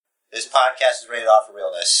This podcast is rated R for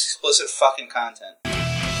realness. Explicit fucking content.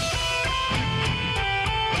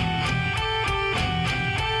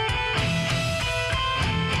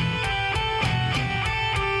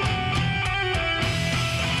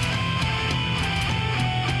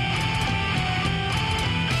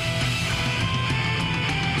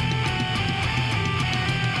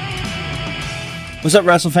 What's up,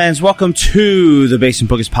 wrestling fans? Welcome to the Basement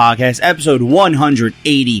Bookers Podcast, episode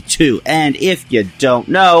 182. And if you don't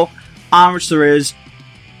know, I'm Rich the Riz,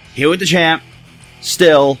 here with the champ,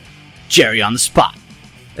 still Jerry on the spot.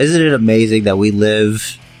 Isn't it amazing that we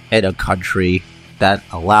live in a country that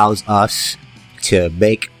allows us to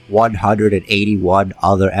make 181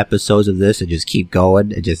 other episodes of this and just keep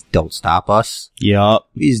going and just don't stop us? Yup.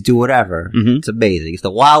 We just do whatever. Mm-hmm. It's amazing. It's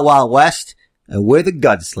the Wild Wild West, and we're the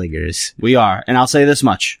gunslingers. We are. And I'll say this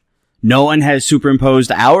much. No one has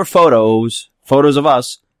superimposed our photos of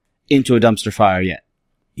us, into a dumpster fire yet.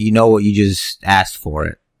 You know what? You just asked for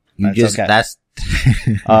it. That's at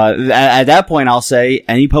that point, I'll say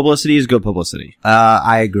any publicity is good publicity.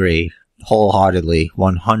 I agree. Wholeheartedly.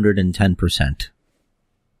 110%.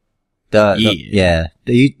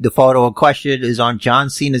 The photo in question is on John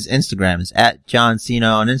Cena's Instagram. It's at John Cena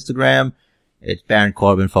on Instagram. It's Baron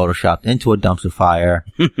Corbin photoshopped into a dumpster fire.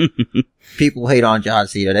 People hate on John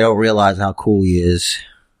Cena. They don't realize how cool he is.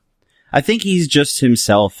 I think he's just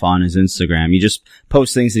himself on his Instagram. He just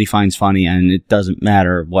posts things that he finds funny, and it doesn't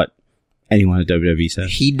matter what anyone at WWE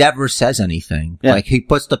says. He never says anything. Yeah. Like, he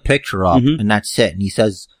puts the picture up, and that's it. And he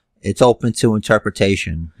says, it's open to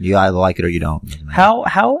interpretation. You either like it or you don't.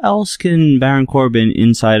 How else can Baron Corbin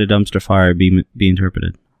inside a dumpster fire be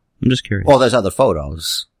interpreted? I'm just curious. Well, there's other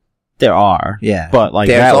photos. There are. Yeah. But like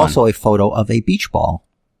there's that also a photo of a beach ball.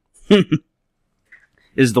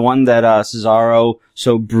 Is the one that Cesaro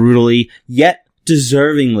so brutally yet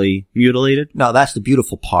deservingly mutilated? No, that's the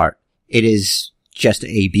beautiful part. It is just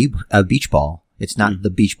a beach ball. It's not the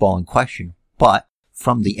beach ball in question. But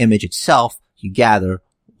from the image itself, you gather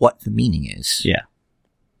what the meaning is. Yeah.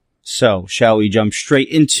 So, shall we jump straight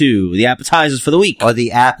into the appetizers for the week? Or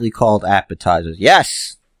the aptly called appetizers.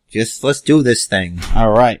 Yes! Just let's do this thing.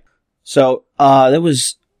 All right. So, there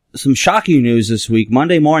was some shocking news this week.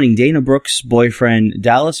 Monday morning, Dana Brooks' boyfriend,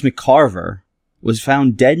 Dallas McCarver, was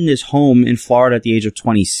found dead in his home in Florida at the age of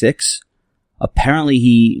 26. Apparently,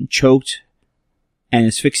 he choked and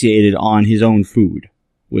asphyxiated on his own food,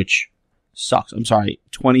 which sucks. I'm sorry,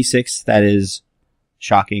 26, that is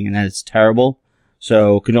shocking and that is terrible.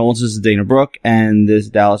 So, condolences to Dana Brooke and this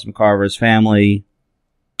Dallas McCarver's family.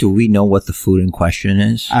 Do we know what the food in question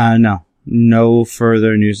is? No. No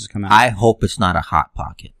further news has come out. I hope it's not a Hot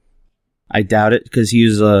Pocket. I doubt it, because he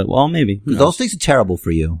was well, maybe. Those things are terrible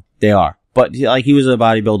for you. They are. But, like, he was a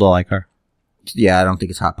bodybuilder like her. Yeah, I don't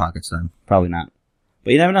think it's Hot Pockets then. Probably not.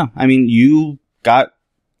 But you never know. I mean, you got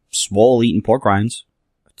swole eating pork rinds.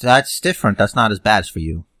 That's different. That's not as bad for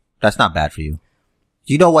you. That's not bad for you.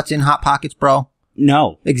 Do you know what's in Hot Pockets, bro?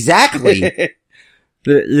 No. Exactly.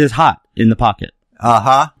 There's hot in the pocket.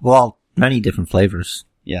 Uh-huh. Well, many different flavors.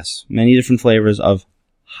 Yes. Many different flavors of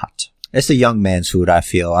hot. It's a young man's food, I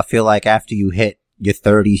feel. I feel like after you hit your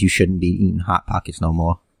 30s, you shouldn't be eating Hot Pockets no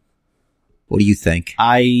more. What do you think?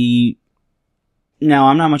 I'm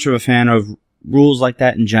not much of a fan of rules like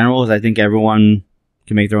that in general, because I think everyone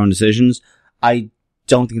can make their own decisions. I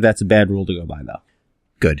don't think that's a bad rule to go by, though.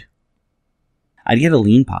 Good. I'd get a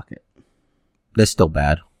lean pocket. That's still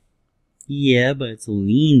bad. Yeah, but it's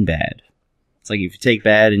lean bad. It's like if you take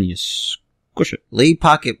bad and you squish it. Lean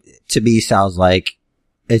Pocket, to me, sounds like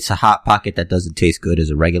it's a Hot Pocket that doesn't taste good as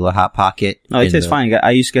a regular Hot Pocket. No, it tastes fine.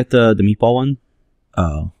 I used to get the meatball one.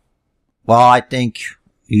 Oh. Well, I think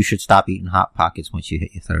you should stop eating Hot Pockets once you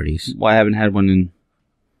hit your 30s. Well, I haven't had one in...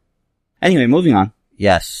 Anyway, moving on.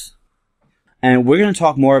 Yes. And we're going to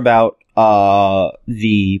talk more about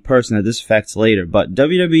the person that this affects later. But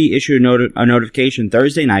WWE issued a notification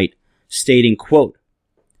Thursday night stating, quote,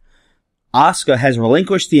 Asuka has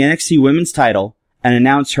relinquished the NXT Women's title and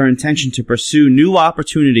announced her intention to pursue new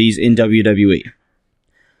opportunities in WWE.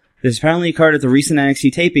 This apparently occurred at the recent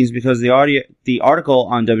NXT tapings because the article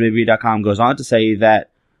on WWE.com goes on to say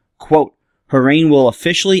that, quote, her reign will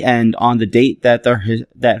officially end on the date that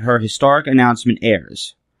her historic announcement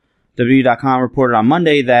airs. WWE.com reported on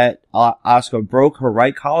Monday that Asuka broke her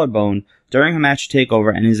right collarbone during a match at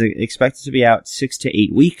TakeOver and is expected to be out 6 to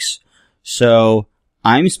 8 weeks. So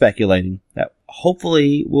I'm speculating that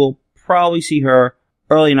hopefully we'll probably see her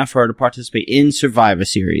early enough for her to participate in Survivor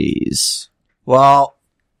Series. Well,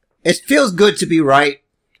 it feels good to be right.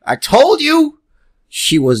 I told you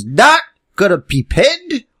she was not gonna be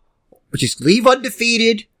pinned, or just leave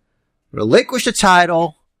undefeated, relinquish the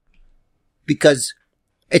title, because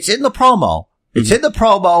it's in the promo. It's in the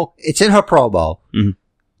promo. It's in her promo. Mm-hmm.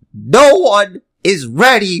 No one is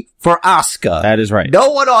ready for Asuka. That is right.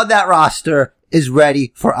 No one on that roster is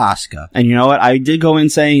ready for Asuka. And you know what? I did go in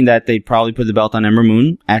saying that they'd probably put the belt on Ember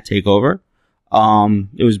Moon at TakeOver.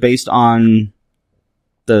 It was based on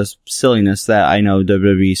the silliness that I know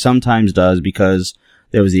WWE sometimes does, because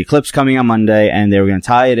there was the Eclipse coming on Monday and they were going to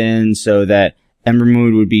tie it in so that Ember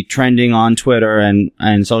Moon would be trending on Twitter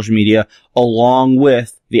and social media along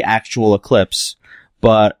with the actual Eclipse.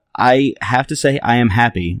 But I have to say I am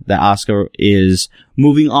happy that Asuka is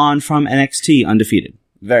moving on from NXT undefeated.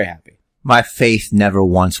 Very happy. My faith never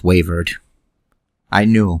once wavered. I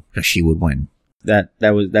knew that she would win.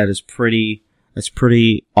 That's pretty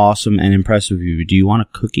awesome and impressive of you. Do you want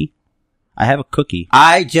a cookie? I have a cookie.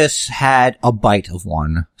 I just had a bite of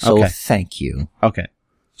one, so Okay. Thank you. Okay.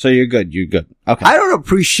 So you're good. You're good. Okay. I don't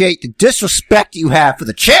appreciate the disrespect you have for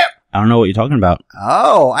the champ. I don't know what you're talking about.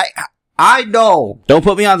 Oh, I know. Don't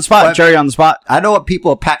put me on the spot. But- Cherry on the spot. I know what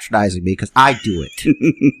people are patronizing me because I do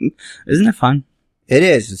it. Isn't it fun? It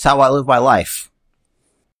is. It's how I live my life.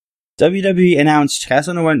 WWE announced Cass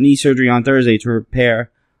underwent knee surgery on Thursday to repair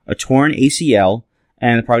a torn ACL,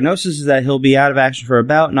 and the prognosis is that he'll be out of action for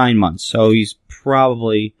about 9 months. So he's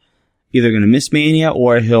probably either going to miss Mania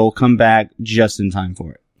or he'll come back just in time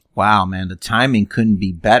for it. Wow, man, the timing couldn't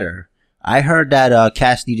be better. I heard that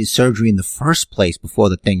Cass needed surgery in the first place before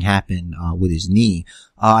the thing happened with his knee.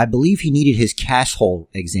 I believe he needed his cash hole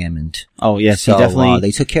examined. Oh yes, So he definitely.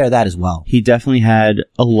 they took care of that as well. He definitely had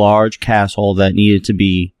a large cass hole that needed to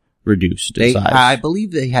be reduced in size. I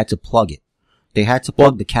believe they had to plug it. They had to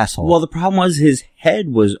plug the cash hole. Well, the problem was his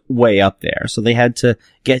head was way up there, so they had to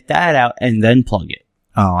get that out and then plug it.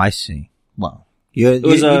 Oh, I see. Well, you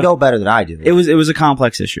know better than I do. It was a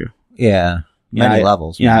complex issue. Yeah, many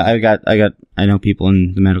levels. Yeah, man. I know people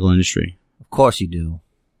in the medical industry. Of course you do.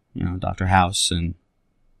 You know, Dr. House and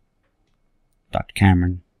Dr.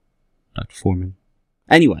 Cameron, Dr. Foreman.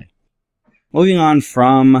 Anyway, moving on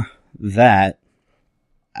from that,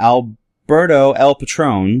 Alberto El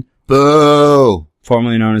Patron, Boo!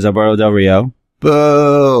 formerly known as Alberto Del Rio,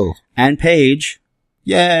 Boo! and Paige,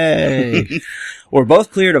 Yay! were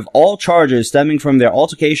both cleared of all charges stemming from their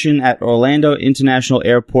altercation at Orlando International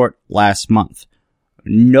Airport last month.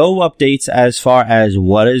 No updates as far as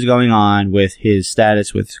what is going on with his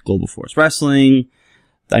status with Global Force Wrestling.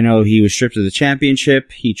 I know he was stripped of the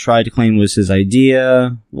championship. He tried to claim it was his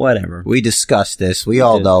idea. Whatever. We discussed this. We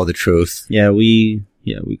all know the truth. Yeah, we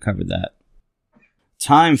covered that.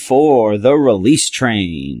 Time for the release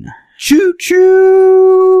train. Choo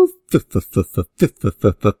choo!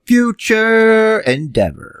 Future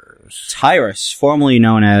endeavors. Tyrus, formerly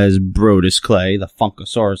known as Brodus Clay, the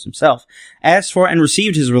Funkasaurus himself, asked for and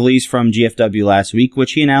received his release from GFW last week,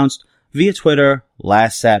 which he announced via Twitter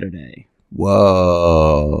last Saturday.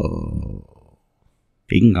 Whoa.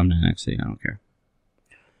 He can come to NXT, I don't care.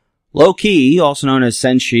 Low Key, also known as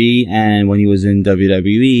Senshi, and when he was in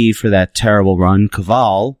WWE for that terrible run,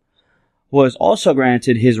 Kaval, was also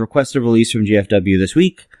granted his requested release from GFW this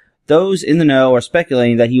week. Those in the know are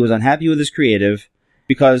speculating that he was unhappy with his creative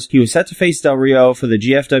because he was set to face Del Rio for the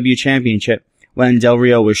GFW championship when Del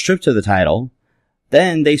Rio was stripped of the title.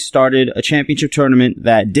 Then they started a championship tournament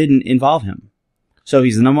that didn't involve him. So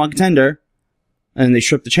he's the number one contender, and they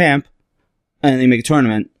strip the champ, and they make a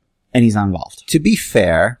tournament, and he's not involved. To be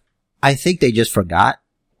fair, I think they just forgot.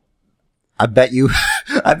 I bet you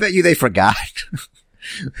they forgot.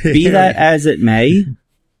 Be that as it may,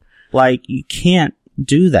 like, you can't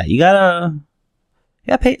do that. You gotta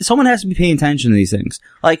pay, someone has to be paying attention to these things.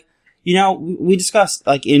 Like, you know, we discussed,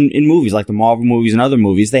 like, in movies, like the Marvel movies and other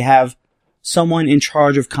movies, they have someone in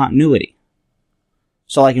charge of continuity.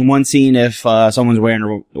 So, like, in one scene, if someone's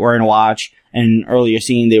wearing a watch, and in an earlier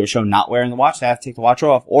scene they were shown not wearing the watch, they have to take the watch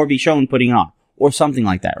off, or be shown putting it on, or something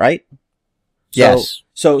like that, right? Yes.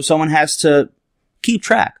 So someone has to keep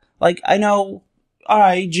track. Like, I know,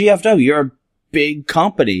 alright, GFW, you're a big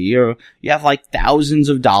company. You have, like, thousands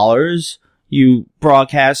of dollars. You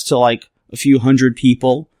broadcast to, like, a few hundred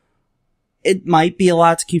people. It might be a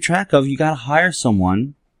lot to keep track of. You gotta hire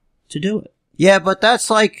someone to do it. Yeah, but that's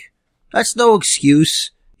no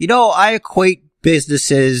excuse. You know, I equate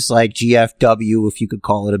businesses like GFW, if you could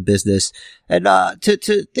call it a business, and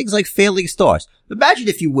to things like failing stores. Imagine,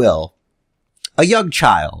 if you will, a young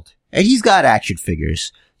child, and he's got action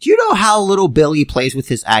figures. Do you know how little Billy plays with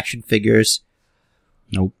his action figures?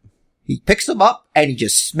 Nope. He picks them up and he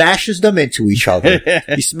just smashes them into each other.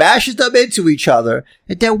 He smashes them into each other,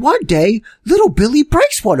 and then one day, little Billy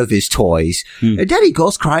breaks one of his toys. And then he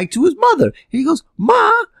goes crying to his mother. And he goes, "Ma,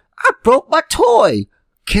 I broke my toy.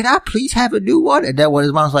 can I please have a new one? And then when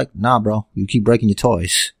his mom's like, nah, bro, you keep breaking your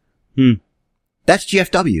toys. That's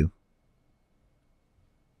GFW.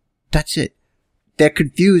 That's it. They're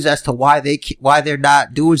confused as to why they're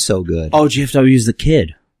not doing so good. Oh, GFW is the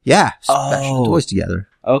kid. Yeah. Special toys together.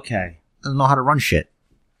 Okay. Doesn't know how to run shit.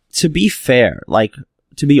 To be fair, like,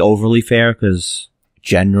 to be overly fair, because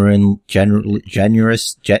generously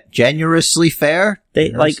fair.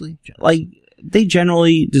 They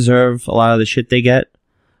generally deserve a lot of the shit they get,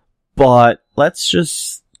 but let's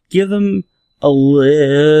just give them a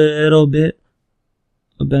little bit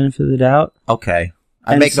of benefit of the doubt. Okay.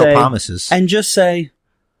 I make no promises. And just say,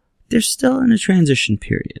 they're still in a transition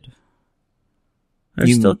period. They're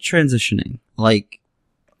still transitioning. Like,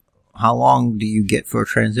 how long do you get for a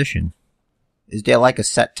transition? Is there like a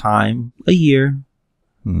set time? A year.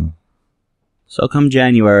 So come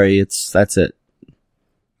January, that's it.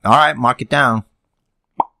 Alright, mark it down.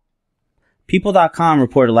 People.com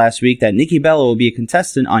reported last week that Nikki Bella will be a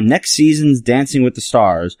contestant on next season's Dancing with the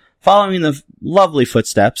Stars, following the lovely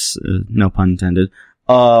footsteps, no pun intended,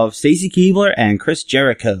 of Stacy Keibler and Chris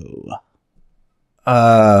Jericho.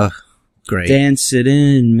 Great. Dance it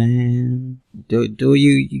in, man. Do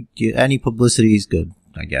you any publicity is good,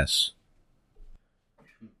 I guess.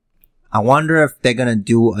 I wonder if they're gonna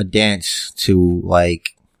do a dance to,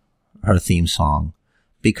 like, her theme song.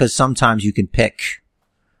 Because sometimes you can pick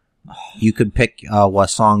what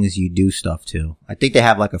songs you do stuff to. I think they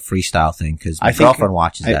have like a freestyle thing, because my girlfriend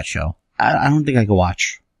watches that show. I don't think I could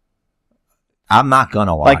watch. I'm not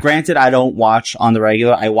gonna watch. Like, granted, I don't watch on the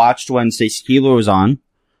regular. I watched when Stacey Keibler was on,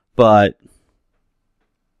 but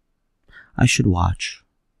I should watch.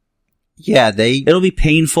 Yeah, it'll be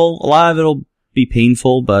painful. A lot of it'll be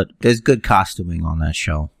painful, but there's good costuming on that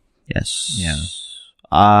show. Yes. Yeah.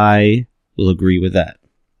 I will agree with that.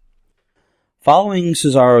 Following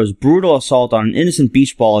Cesaro's brutal assault on an innocent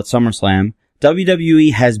beach ball at SummerSlam,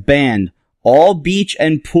 WWE has banned all beach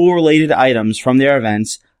and pool-related items from their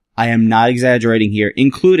events. I am not exaggerating here,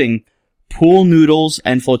 including pool noodles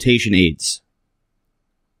and flotation aids.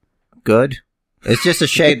 Good. It's just a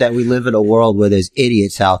shame that we live in a world where there's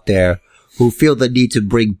idiots out there who feel the need to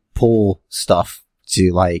bring pool stuff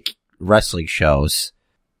to, like, wrestling shows.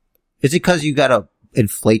 Is it because you gotta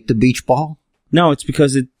inflate the beach ball? No, it's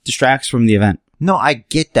because it distracts from the event. No, I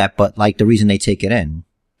get that, but, like, the reason they take it in.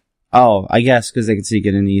 Oh, I guess because they can sneak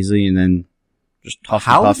it in easily and then just huff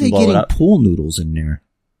How and puff are they and blow it getting up. pool noodles in there?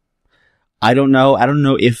 I don't know. I don't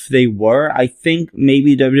know if they were. I think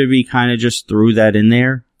maybe WWE kind of just threw that in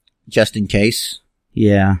there. Just in case?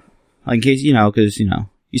 Yeah. In case, because,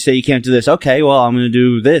 you say you can't do this. Okay, well, I'm going to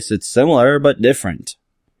do this. It's similar, but different.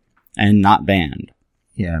 And not banned.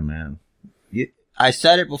 Yeah, man. I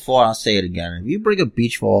said it before, I'll say it again. If you bring a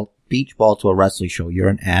beach ball to a wrestling show, you're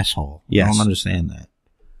an asshole. Yes. I don't understand that.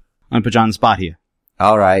 I'm going to put you on the spot here.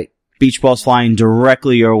 All right. Beach ball's flying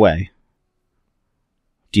directly your way.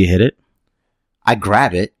 Do you hit it? I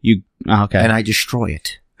grab it. Okay. And I destroy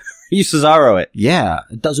it. You Cesaro it. Yeah,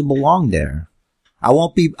 it doesn't belong there.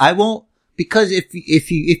 Because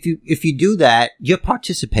if you do that, you're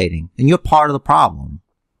participating and you're part of the problem.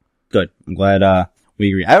 Good. I'm glad, we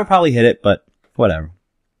agree. I would probably hit it, but whatever.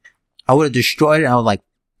 I would have destroyed it and I was like,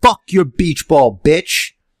 fuck your beach ball,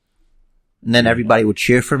 bitch. And then everybody would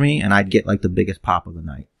cheer for me and I'd get like the biggest pop of the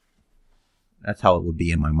night. That's how it would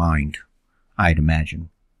be in my mind, I'd imagine.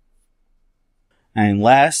 And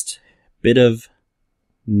last bit of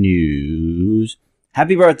news.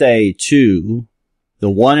 Happy birthday to the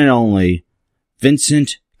one and only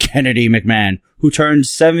Vincent Kennedy McMahon, who turned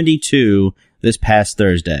 72 this past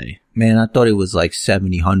Thursday. Man, I thought it was like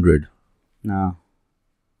 700. No,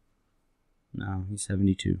 he's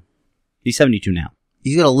 72. He's 72 now.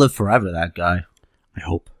 He's gonna live forever, that guy. I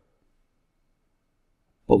hope.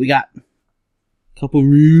 But we got a couple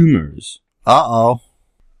rumors. Uh-oh.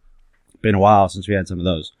 Been a while since we had some of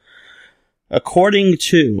those. According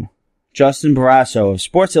to Justin Barrasso of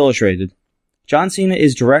Sports Illustrated, John Cena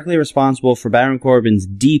is directly responsible for Baron Corbin's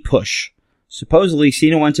D-push. Supposedly,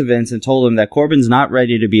 Cena went to Vince and told him that Corbin's not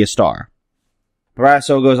ready to be a star.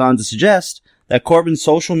 Barrasso goes on to suggest that Corbin's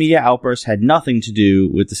social media outbursts had nothing to do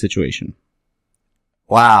with the situation.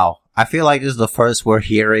 Wow. I feel like this is the first we're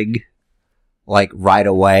hearing, like, right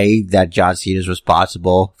away that John Cena is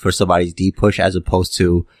responsible for somebody's D-push as opposed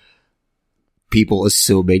to people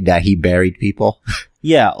assuming that he buried people.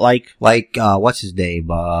 Yeah, like, what's his name?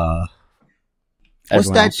 What's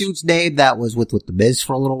that dude's name that was with the Miz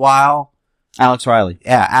for a little while? Alex Riley.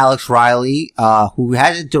 Yeah, Alex Riley, who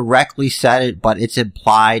hasn't directly said it, but it's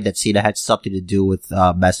implied that Cena had something to do with,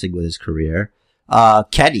 messing with his career.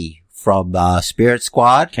 Kenny from Spirit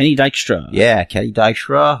Squad. Kenny Dykstra. Yeah, Kenny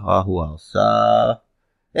Dykstra. Who else?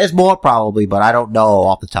 There's more probably, but I don't know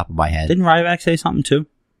off the top of my head. Didn't Ryback say something too?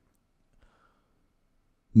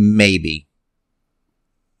 Maybe.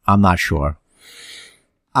 I'm not sure.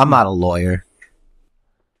 I'm not a lawyer.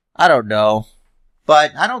 I don't know.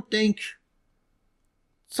 But I don't think...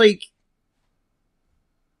 It's like...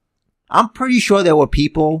 I'm pretty sure there were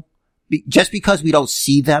people, just because we don't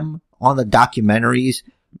see them on the documentaries,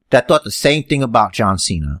 that thought the same thing about John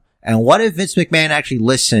Cena. And what if Vince McMahon actually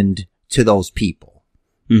listened to those people?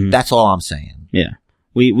 Mm-hmm. That's all I'm saying. Yeah.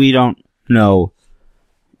 We don't know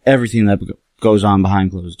everything that goes on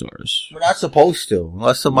behind closed doors. We're not supposed to,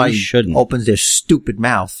 unless somebody opens their stupid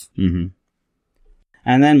mouth. Mm-hmm.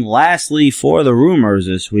 And then lastly, for the rumors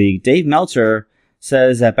this week, Dave Meltzer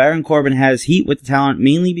says that Baron Corbin has heat with the talent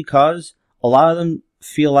mainly because a lot of them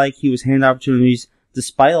feel like he was handed opportunities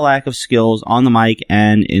despite a lack of skills on the mic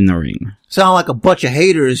and in the ring. Sound like a bunch of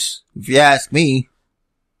haters, if you ask me.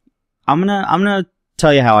 I'm gonna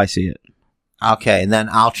tell you how I see it. Okay, and then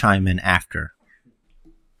I'll chime in after.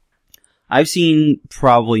 I've seen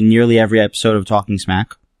probably nearly every episode of Talking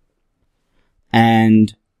Smack.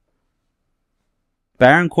 And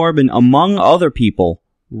Baron Corbin, among other people,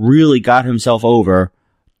 really got himself over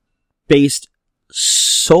based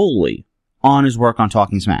solely on his work on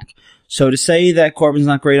Talking Smack. So to say that Corbin's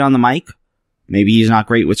not great on the mic, maybe he's not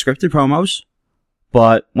great with scripted promos,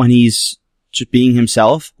 but when he's just being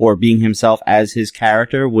himself or being himself as his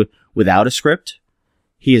character without a script,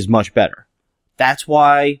 he is much better. That's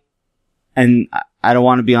why, and I don't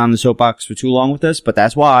want to be on the soapbox for too long with this, but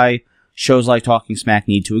that's why shows like Talking Smack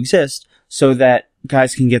need to exist so that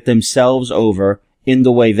guys can get themselves over in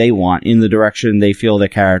the way they want, in the direction they feel their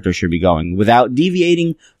character should be going, without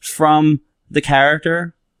deviating from the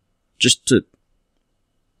character, just to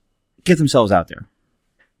get themselves out there.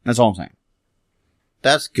 That's all I'm saying.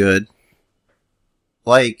 That's good.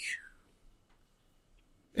 Like,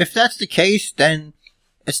 if that's the case, then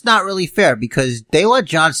it's not really fair because they let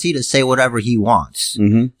John Cena say whatever he wants.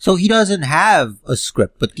 Mm-hmm. So he doesn't have a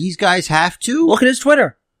script, but these guys have to. Look at his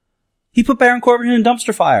Twitter. He put Baron Corbin in a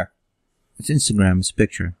dumpster fire. It's Instagram, it's a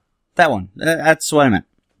picture. That one. That's what I meant.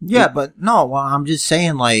 Yeah, but no, well, I'm just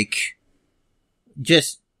saying, like,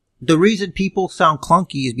 just the reason people sound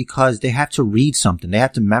clunky is because they have to read something. They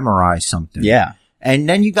have to memorize something. Yeah. And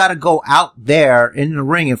then you gotta go out there in the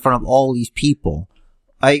ring in front of all these people.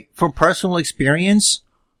 From personal experience,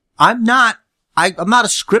 I'm not a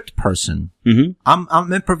script person. Mm-hmm. I'm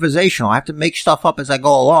improvisational. I have to make stuff up as I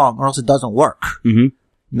go along or else it doesn't work. Mm-hmm.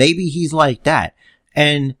 Maybe he's like that.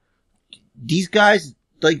 And these guys,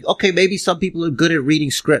 like, okay, maybe some people are good at reading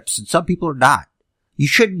scripts and some people are not. You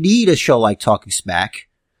shouldn't need a show like Talking Smack.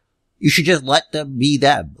 You should just let them be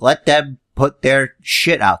them. Let them put their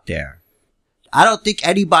shit out there. I don't think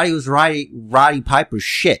anybody was writing Roddy Piper's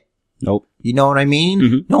shit. Nope. You know what I mean?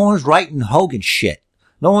 Mm-hmm. No one's writing Hogan shit.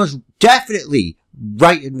 No one's definitely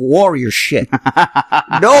writing Warrior shit.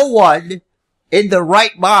 No one in the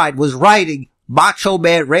right mind was writing Macho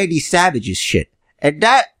Man Randy Savage's shit. And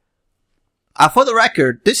that, for the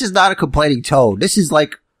record, this is not a complaining tone. This is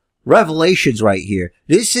like revelations right here.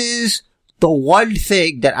 This is the one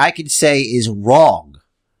thing that I can say is wrong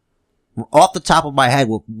off the top of my head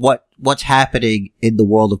with what's happening in the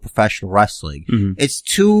world of professional wrestling. Mm-hmm. It's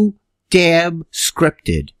too damn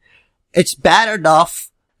scripted. It's bad enough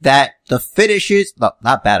that the finishes, no,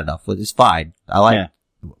 not bad enough, but it's fine. I like,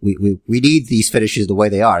 we need these finishes the way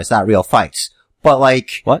they are. It's not real fights. But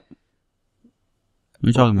like, what are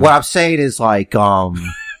you talking about? What I'm saying is like,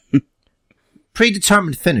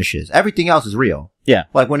 predetermined finishes. Everything else is real. Yeah.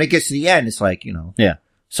 Like when it gets to the end, it's like, yeah.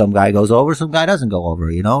 Some guy goes over, some guy doesn't go over.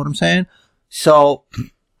 You know what I'm saying? So,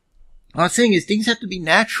 what I'm saying is things have to be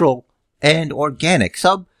natural and organic.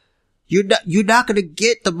 You're not gonna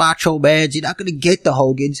get the Macho Mans. You're not gonna get the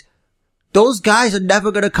Hogans. Those guys are never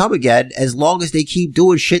gonna come again as long as they keep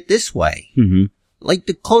doing shit this way. Mm-hmm. Like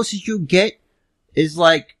the closest you get is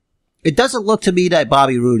like, it doesn't look to me that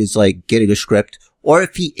Bobby Roode is like getting a script, or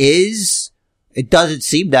if he is, it doesn't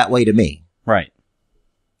seem that way to me. Right.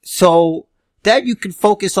 So then you can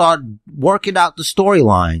focus on working out the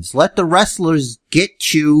storylines. Let the wrestlers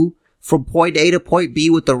get you from point A to point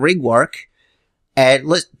B with the ring work. And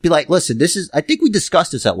let's be like, listen, I think we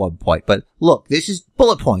discussed this at one point, but look, this is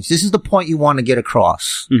bullet points. This is the point you want to get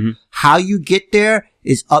across. Mm-hmm. How you get there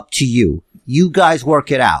is up to you. You guys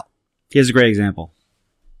work it out. Here's a great example.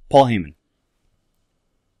 Paul Heyman.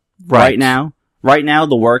 Right now,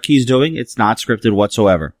 the work he's doing, it's not scripted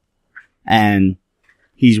whatsoever. And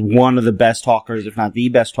he's one of the best talkers, if not the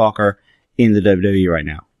best talker in the WWE right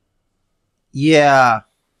now. Yeah.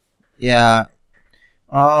 Yeah.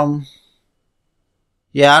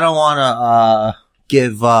 Yeah, I don't want to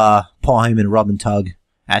give Paul Heyman a rub and tug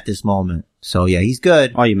at this moment. So yeah, he's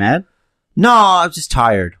good. Are you mad? No, I'm just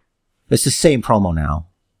tired. It's the same promo now.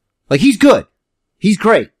 Like, he's good. He's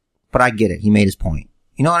great. But I get it. He made his point.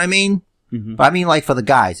 You know what I mean? Mm-hmm. But I mean, like, for the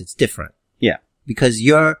guys, it's different. Yeah. Because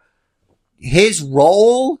his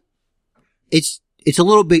role, it's a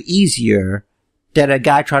little bit easier that a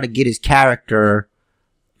guy try to get his character,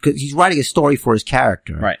 because he's writing a story for his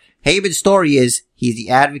character. Right. Heyman's story is he's the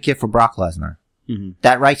advocate for Brock Lesnar. Mm-hmm.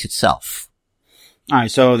 That writes itself. All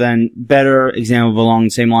right, so then better example along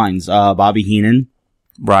the same lines. Bobby Heenan.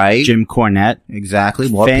 Right. Jim Cornette. Exactly.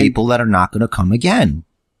 More people that are not going to come again.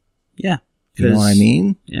 Yeah. You know what I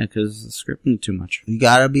mean? Yeah, because the scripting too much. You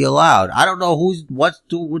gotta be allowed. I don't know what's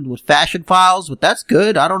doing with Fashion Files, but that's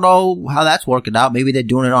good. I don't know how that's working out. Maybe they're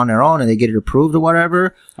doing it on their own and they get it approved or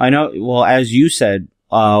whatever. I know. Well, as you said,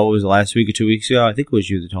 what was it, last week or 2 weeks ago? I think it was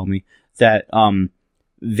you that told me that,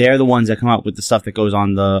 they're the ones that come up with the stuff that goes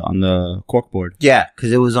on the corkboard. Yeah,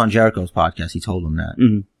 because it was on Jericho's podcast. He told them that.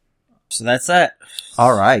 Mm-hmm. So that's it.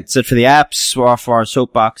 All right. That's it for the apps, for our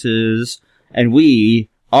soapboxes, and we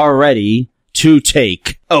are ready to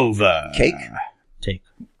take over. Take? Take.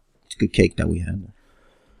 It's good cake that we had.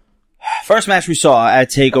 First match we saw at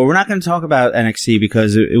TakeOver. We're not going to talk about NXT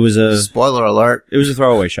because it was a... Spoiler alert. It was a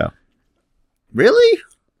throwaway show. Really?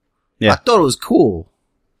 Yeah. I thought it was cool.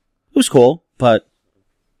 It was cool, but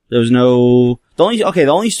there was no... The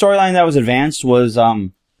only storyline that was advanced was,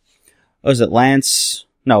 what was it, Lars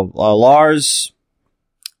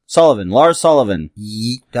Sullivan.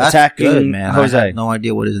 That's attacking good, man. Jose. I have no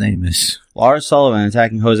idea what his name is. Lars Sullivan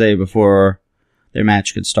attacking Jose before their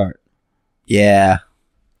match could start. Yeah.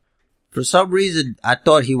 For some reason, I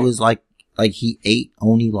thought he was like he ate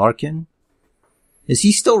Oney Larkin. Is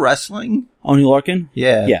he still wrestling? Oney Larkin?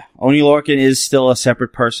 Yeah. Yeah. Oney Larkin is still a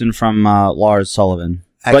separate person from Lars Sullivan.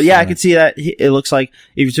 Excellent. But yeah, I could see that. It looks like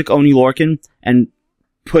if you took Oney Larkin and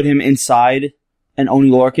put him inside an Oney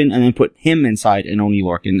Larkin and then put him inside an Oney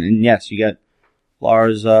Larkin, and yes, you get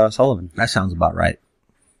Lars Sullivan. That sounds about right.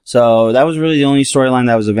 So that was really the only storyline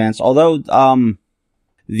that was advanced. Although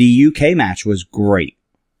the UK match was great,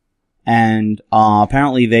 and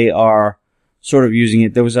apparently they are sort of using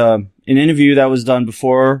it. There was an interview that was done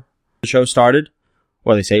before the show started,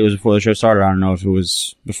 or they say it was before the show started. I don't know if it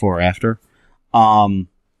was before or after.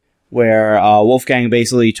 Where Wolfgang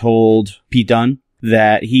basically told Pete Dunne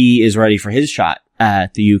that he is ready for his shot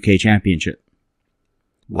at the UK Championship.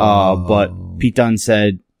 But Pete Dunne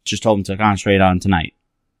just told him to concentrate on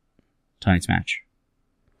tonight's match.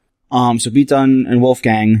 So Pete Dunne and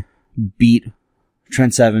Wolfgang beat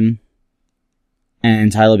Trent Seven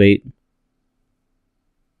and Tyler Bate.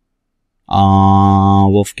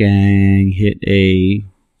 Wolfgang hit a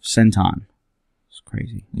senton. It's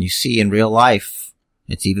crazy. You see in real life,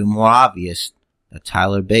 it's even more obvious that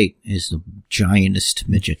Tyler Bate is the giantest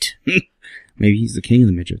midget. Maybe he's the king of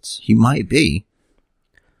the midgets. He might be.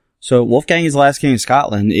 So Wolfgang is the last king of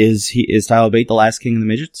Scotland. Is Tyler Bate the last king of the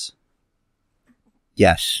midgets?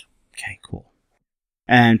 Yes. Okay, cool.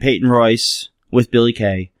 And Peyton Royce with Billie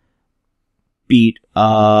Kay beat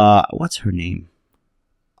what's her name?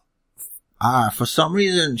 For some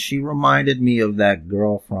reason she reminded me of that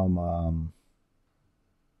girl from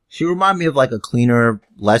she reminded me of like a cleaner,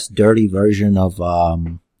 less dirty version of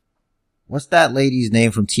what's that lady's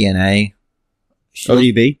name from TNA?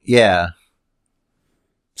 ODB? Yeah.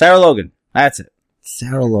 Sarah Logan. That's it.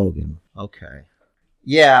 Sarah Logan. Okay.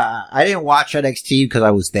 Yeah, I didn't watch NXT because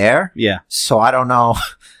I was there. Yeah. So I don't know.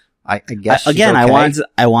 I guess again, okay.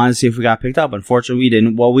 I wanted to see if we got picked up. Unfortunately, we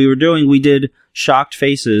didn't. What we were doing, we did shocked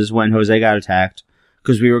faces when Jose got attacked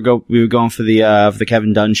because we were going for the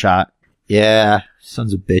Kevin Dunn shot. Yeah,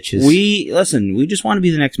 sons of bitches. We just want to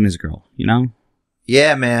be the next Miz girl, you know?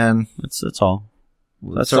 Yeah, man. That's all.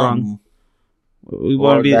 That's wrong. We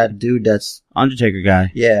want to be that dude that's Undertaker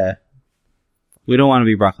guy. Yeah. We don't want to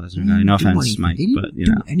be Brock Lesnar guy. No offense, Mike, but you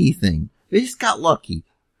know. Anything. They just got lucky.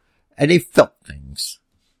 And they felt things.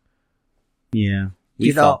 Yeah.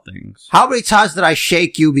 We felt things. How many times did I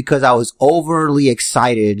shake you because I was overly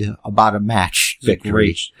excited about a match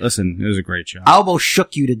victory? Listen, it was a great show. I almost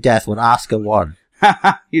shook you to death when Asuka won.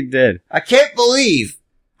 You did. I can't believe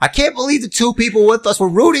the two people with us were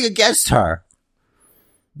rooting against her.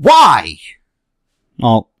 Why?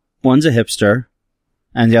 Well, one's a hipster,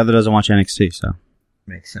 and the other doesn't watch NXT, so.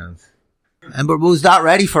 Makes sense. Ember Moon's not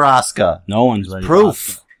ready for Asuka. No one's ready for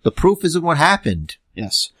Asuka. The proof is in what happened.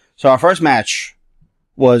 Yes. So our first match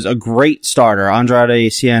was a great starter,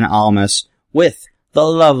 Andrade Cien Almas with the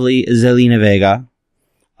lovely Zelina Vega.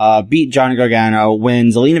 beat Johnny Gargano when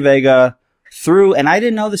Zelina Vega threw, and I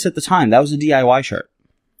didn't know this at the time, that was a DIY shirt.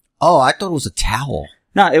 Oh, I thought it was a towel.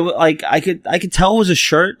 No, it was like, I could tell it was a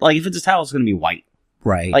shirt. Like, if it's a towel, it's gonna be white.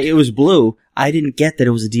 Right. Like, it was blue. I didn't get that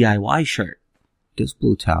it was a DIY shirt. There's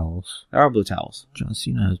blue towels. There are blue towels. John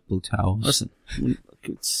Cena has blue towels. Listen,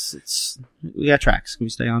 we got tracks. Can we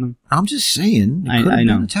stay on them? I'm just saying. I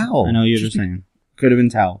know. Been a towel. I know you're just saying. Could have been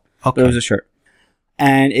towel. Okay. But it was a shirt.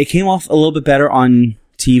 And it came off a little bit better on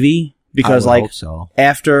TV because, I would like, hope so.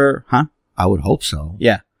 after, I would hope so.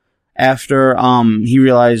 Yeah. After, he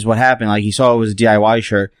realized what happened, like, he saw it was a DIY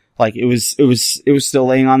shirt, like, it was still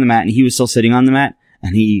laying on the mat and he was still sitting on the mat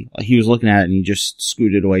and he was looking at it and he just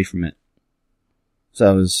scooted away from it.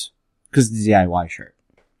 So it was, cause it's a DIY shirt.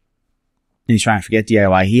 And he's trying to forget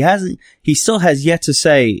DIY. He still has yet to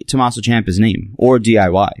say Tommaso Ciampa's name or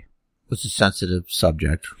DIY. It's a sensitive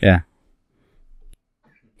subject. Yeah.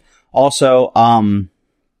 Also,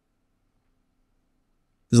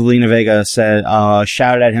 Zelina Vega said,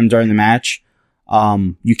 shouted at him during the match,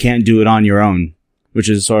 you can't do it on your own, which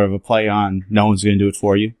is sort of a play on no one's going to do it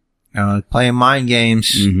for you. Playing mind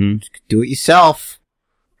games. Mm-hmm. Do it yourself.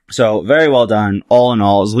 So, very well done. All in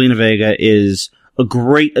all, Zelina Vega is a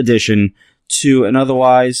great addition to an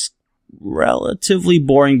otherwise relatively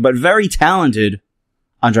boring but very talented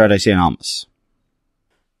Andrade Cien Almas.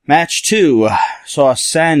 Match 2 saw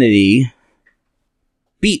Sanity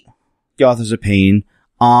beat the Authors of Pain.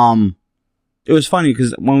 It was funny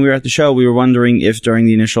because when we were at the show, we were wondering if during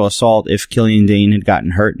the initial assault, if Killian Dane had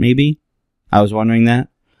gotten hurt, maybe. I was wondering that.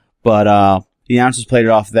 But, the announcers played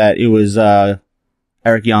it off that it was,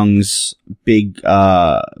 Eric Young's big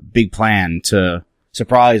plan to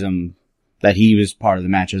surprise him that he was part of the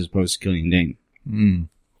match as opposed to Killian Dane.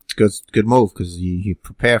 It's good move because you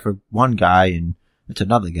prepare for one guy and it's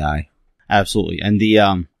another guy. Absolutely. And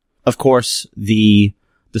of course, the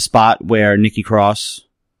spot where Nikki Cross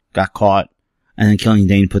got caught and then Killian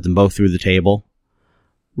Dane put them both through the table.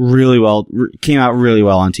 Really well, came out really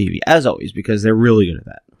well on TV, as always, because they're really good at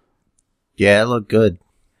that. Yeah, it looked good.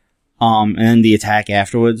 And then the attack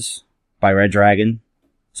afterwards by Red Dragon.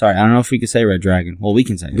 Sorry, I don't know if we can say Red Dragon. Well, we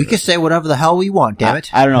can say it. We can say whatever the hell we want, damn it.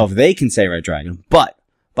 I don't know if they can say Red Dragon, but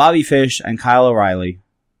Bobby Fish and Kyle O'Reilly,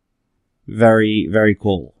 very, very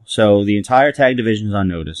cool. So the entire tag division is on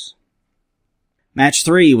notice. Match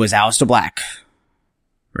 3 was Aleister Black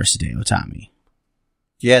versus Hideo Itami.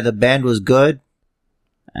 Yeah, the band was good.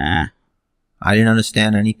 I didn't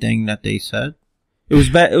understand anything that they said. It was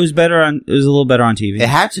better. It was a little better on TV. It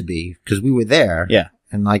had to be because we were there. Yeah,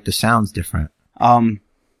 and like the sound's different.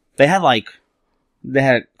 They had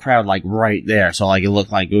a crowd like right there, so like it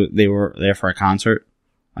looked like they were there for a concert.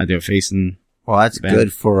 Like they were facing. Well, that's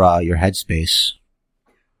good for your headspace.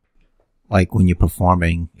 Like when you're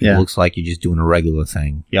performing, it looks like you're just doing a regular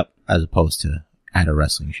thing. Yep. As opposed to at a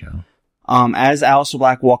wrestling show. As Aleister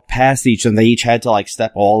Black walked past each, and they each had to like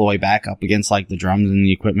step all the way back up against like the drums and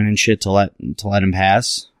the equipment and shit to let him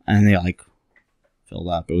pass, and they like filled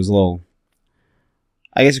up. It was a little.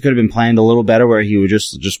 I guess it could have been planned a little better where he would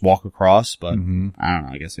just walk across, but I don't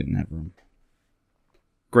know. I guess they didn't have room.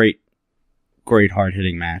 Great hard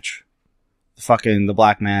hitting match. The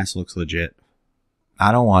Black Mass looks legit.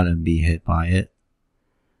 I don't want to be hit by it.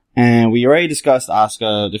 And we already discussed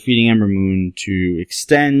Asuka defeating Ember Moon to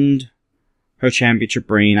extend her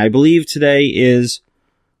championship reign. I believe today is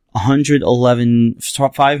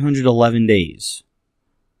 511 days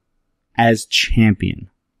as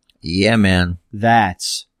champion. Yeah, man.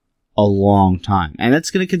 That's a long time. And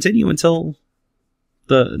that's going to continue until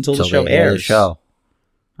the show airs. The show.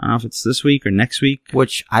 I don't know if it's this week or next week.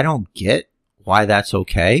 Which I don't get why that's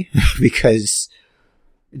okay. Because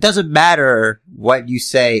it doesn't matter what you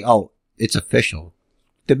say, oh, it's official.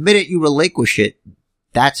 The minute you relinquish it,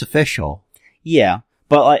 that's official. Yeah.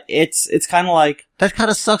 But like it's kind of like... That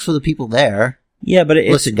kind of sucks for the people there. Yeah, but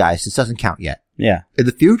listen, guys, this doesn't count yet. Yeah. In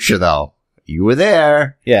the future, though, you were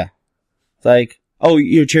there. Yeah. It's like, oh,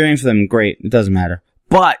 you're cheering for them. Great. It doesn't matter.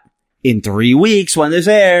 But in 3 weeks, when this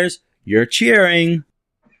airs, you're cheering.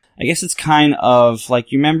 I guess it's kind of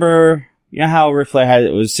like, you know how Ric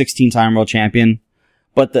Flair was 16-time world champion?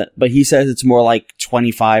 But he says it's more like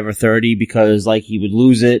 25 or 30 because like he would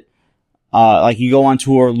lose it. Like you go on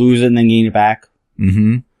tour, lose it, and then gain it back.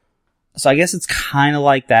 Mm-hmm. So I guess it's kind of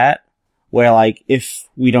like that, where like if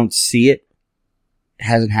we don't see it, it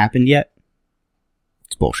hasn't happened yet.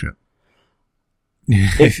 It's bullshit.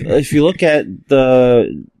 If you look at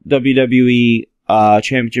the WWE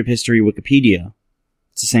Championship History Wikipedia,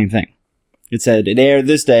 it's the same thing. It said it aired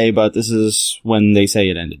this day, but this is when they say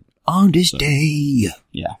it ended. On this day,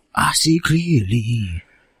 yeah, I see clearly.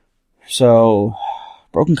 So,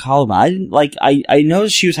 Broken collarbone. I didn't, like, I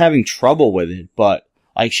noticed she was having trouble with it, but,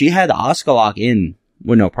 like, she had the Asuka lock in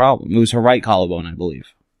with no problem. It was her right collarbone, I believe.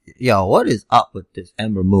 Yo, what is up with this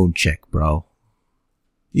Ember Moon chick, bro?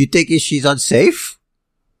 You think she's unsafe?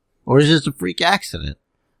 Or is this a freak accident?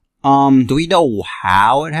 Do we know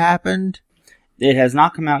how it happened? It has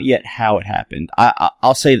not come out yet how it happened.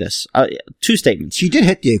 I'll say this. 2 statements. She did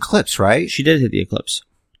hit the Eclipse, right? She did hit the Eclipse.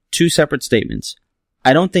 2 separate statements.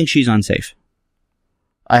 I don't think she's unsafe.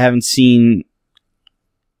 I haven't seen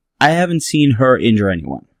her injure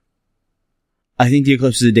anyone. I think the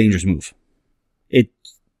Eclipse is a dangerous move.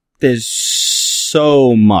 There's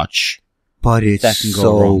so much. But it's that can go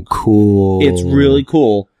so wrong. Cool. It's really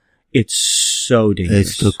cool. It's so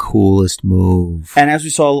dangerous. It's the coolest move. And as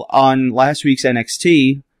we saw on last week's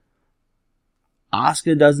NXT,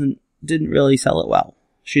 Asuka didn't really sell it well.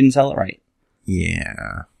 She didn't sell it right.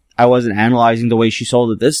 Yeah. I wasn't analyzing the way she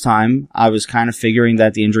sold it this time. I was kind of figuring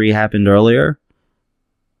that the injury happened earlier.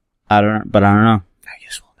 I don't know. I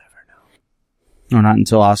guess we'll never know. No, not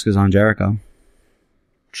until Asuka's on Jericho.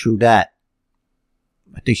 True that.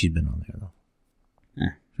 I think she's been on there, though.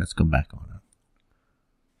 Yeah. Let's come back on it.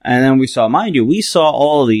 And then we saw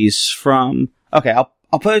all of these from... Okay,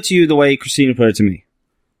 I'll put it to you the way Christina put it to me.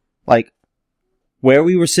 Like, where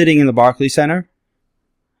we were sitting in the Barclays Center,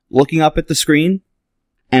 looking up at the screen,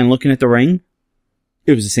 and looking at the ring,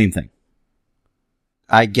 it was the same thing.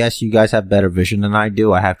 I guess you guys have better vision than I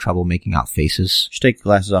do. I have trouble making out faces. Just take the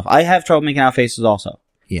glasses off. I have trouble making out faces also.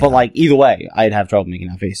 Yeah. But, like, either way, I'd have trouble making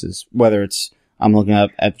out faces. Whether it's I'm looking up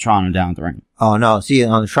at Tron or down at the ring. Oh, no. See,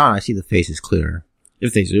 on the Tron, I see the faces clearer.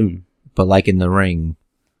 If they zoom. But, like, in the ring,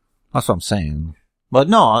 that's what I'm saying. But,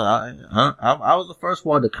 no, I was the first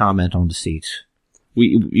one to comment on the seats.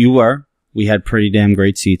 You were. We had pretty damn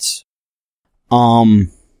great seats. Honestly,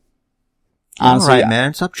 all right,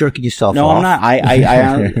 man. Stop jerking yourself off. No, I'm not.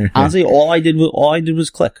 I honestly, all I did was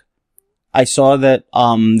click. I saw that,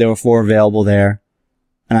 there were 4 available there,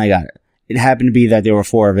 and I got it. It happened to be that there were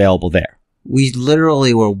 4 available there. We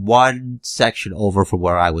literally were one section over from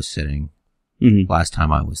where I was sitting last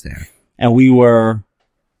time I was there. And we were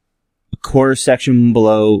a quarter section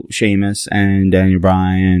below Sheamus and Daniel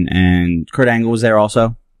Bryan, and Kurt Angle was there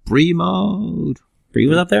also. Bree mode. Bree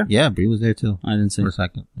was up there? Yeah, Bree was there too. I didn't see. For a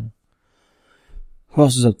second. Yeah. Who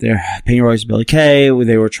else was up there? Peyton Royce, Billy Kay.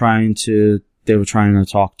 They were trying to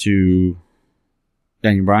talk to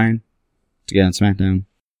Daniel Bryan to get on SmackDown.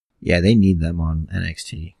 Yeah, they need them on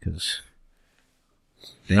NXT because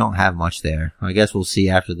they don't have much there. I guess we'll see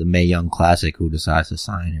after the Mae Young Classic who decides to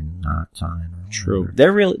sign and not sign. True.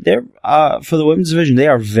 They're for the women's division, they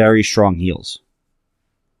are very strong heels.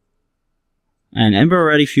 And Ember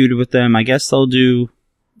already feuded with them. I guess they'll do...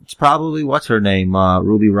 It's probably, what's her name?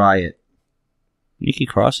 Ruby Riott. Nikki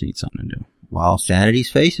Cross needs something to do. Well, Sanity's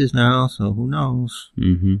faces now, so who knows?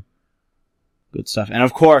 Mm-hmm. Good stuff. And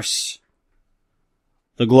of course,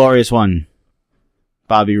 the glorious one,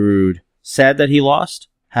 Bobby Roode. Sad that he lost.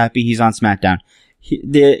 Happy he's on SmackDown.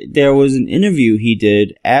 There was an interview he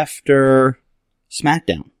did after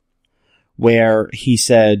SmackDown where he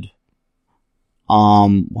said,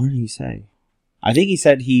 what did he say? I think he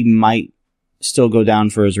said he might still go down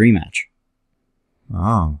for his rematch.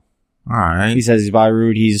 Oh, alright. He says he's Bobby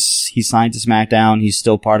Roode. He's signed to SmackDown. He's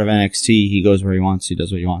still part of NXT. He goes where he wants. He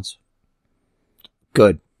does what he wants.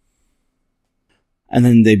 Good. And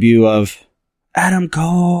then the debut of Adam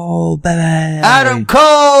Cole, baby. Adam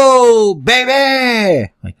Cole,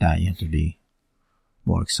 baby! Like that, you have to be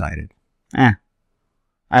more excited. I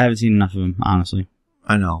haven't seen enough of him, honestly.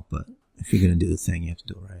 I know, but if you're gonna do the thing, you have to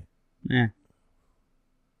do it right. Yeah.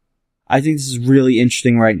 I think this is really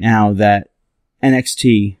interesting right now that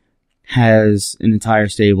NXT has an entire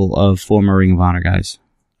stable of former Ring of Honor guys.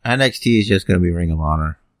 NXT is just gonna be Ring of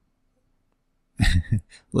Honor.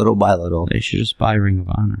 Little by little. They should just buy Ring of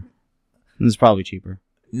Honor. It's probably cheaper.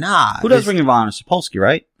 Nah. Who does Ring of Honor? Sapolsky,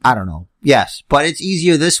 right? I don't know. Yes, but it's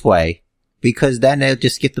easier this way because then they'll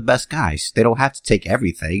just get the best guys. They don't have to take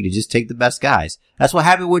everything. They just take the best guys. That's what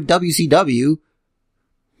happened with WCW.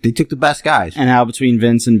 They took the best guys. And how between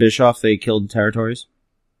Vince and Bischoff they killed the territories?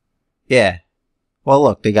 Yeah. Well,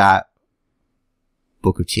 look, they got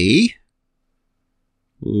Booker T.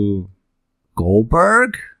 Ooh.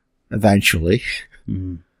 Goldberg. Eventually.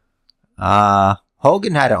 Mm.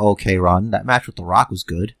 Hogan had an okay run. That match with The Rock was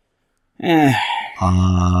good. They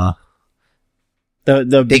got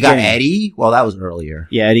Eddie. Well, that was earlier.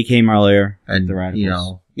 Yeah, Eddie came earlier. And, the Radicals. You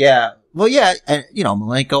know, yeah. Well, yeah, and, you know,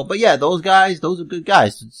 Malenko. But yeah, those guys, those are good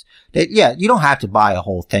guys. You don't have to buy a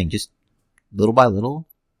whole thing. Just little by little,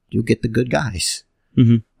 you'll get the good guys.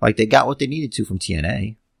 Mm-hmm. Like, they got what they needed to from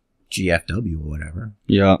TNA. GFW or whatever.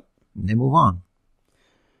 Yeah. And they move on.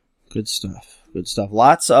 Good stuff. Good stuff.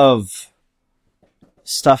 Lots of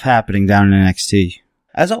stuff happening down in NXT.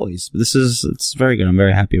 As always. It's very good. I'm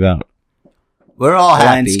very happy about it. We're all happy.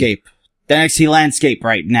 Landscape. The NXT landscape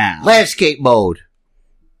right now. Landscape mode.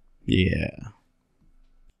 Yeah.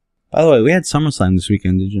 By the way, we had SummerSlam this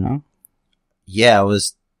weekend, did you know? Yeah, it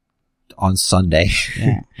was on Sunday.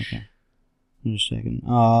 Yeah, okay. Just checking.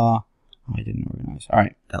 I didn't organize.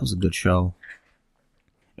 Alright. That was a good show.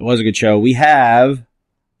 It was a good show. We have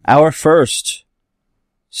our first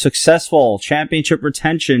successful championship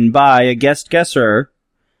retention by a guest guesser.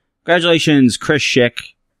 Congratulations, Chris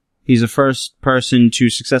Schick. He's the first person to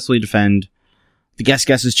successfully defend the Guest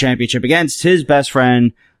Guesses Championship against his best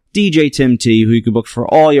friend, DJ Tim T, who you can book for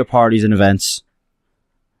all your parties and events.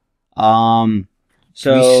 Can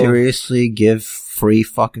we seriously give free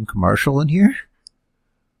fucking commercial in here?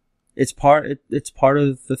 It's part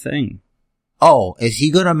of the thing. Oh, is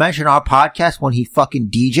he gonna mention our podcast when he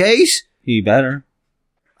fucking DJs? He better.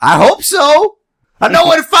 I hope so. I know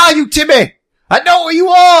where to find you, Timmy. I know where you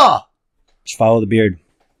are. Just follow the beard.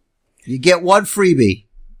 You get one freebie.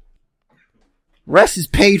 Rest is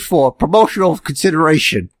paid for. Promotional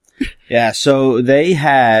consideration. Yeah, so they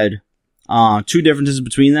had two differences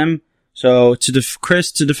between them. So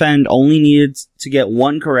Chris to defend only needed to get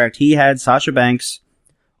one correct. He had Sasha Banks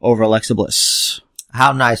over Alexa Bliss.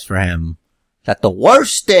 How nice for him that the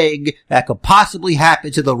worst thing that could possibly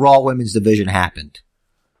happen to the Raw Women's Division happened.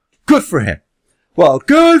 Good for him. Well,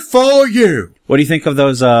 good for you. What do you think of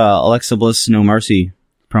those Alexa Bliss No Mercy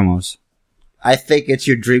promos? I think it's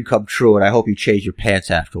your dream come true, and I hope you change your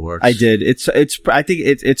pants afterwards. I did. I think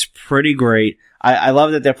it's pretty great. I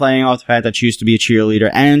love that they're playing off the fact that she used to be a cheerleader,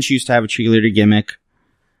 and she used to have a cheerleader gimmick.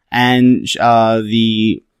 And,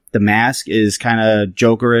 the mask is kind of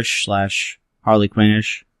Jokerish / Harley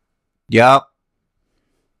Quinnish. Yep.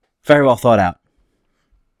 Very well thought out.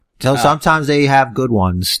 So sometimes they have good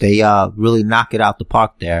ones. They, really knock it out the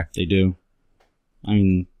park there. They do. I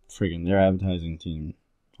mean, friggin' their advertising team,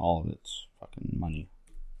 all of it's fucking money.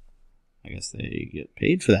 I guess they get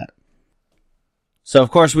paid for that. So,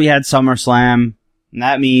 of course, we had SummerSlam, and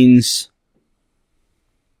that means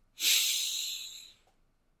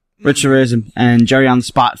Richard and Jerry on the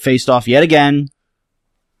Spot faced off yet again.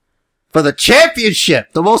 For the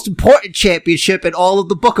championship! The most important championship in all of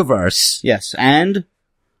the Bookiverse. Yes, and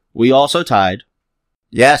we also tied.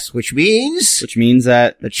 Yes, which means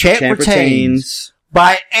that the champ retains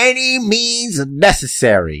by any means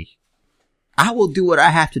necessary. I will do what I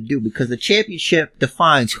have to do because the championship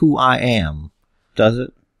defines who I am. Does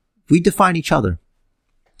it? We define each other,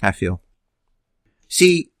 I feel.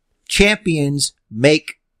 See, champions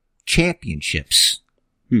make championships.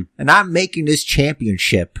 And I'm making this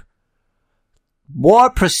championship more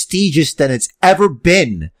prestigious than it's ever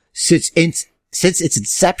been since its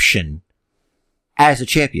inception as a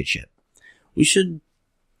championship. We should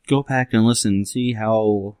go back and listen and see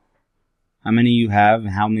how many you have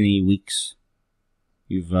and how many weeks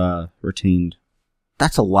you've retained.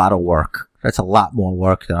 That's a lot of work. That's a lot more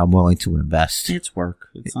work than I'm willing to invest. It's work.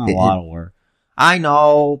 It's not a lot of work. I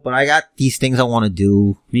know, but I got these things I want to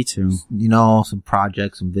do. Me too. You know, some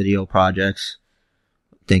projects, some video projects.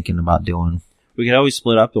 Thinking about doing. We could always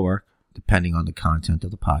split up the work. Depending on the content of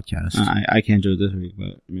the podcast. I can't do it this week,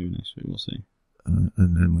 but maybe next week we'll see. And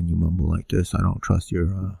then when you mumble like this, I don't trust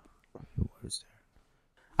your words there.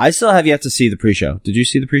 I still have yet to see the pre-show. Did you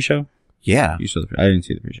see the pre-show? Yeah. You saw the I didn't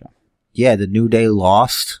see the pre-show. Yeah, the New Day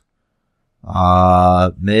lost.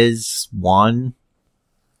 Miz won.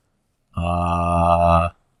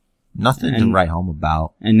 Nothing to write home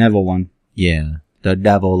about. And Neville won. Yeah, the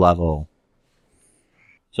devil level.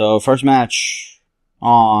 So, first match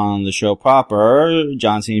on the show proper,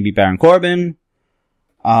 John Cena beat Baron Corbin.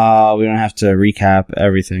 We don't have to recap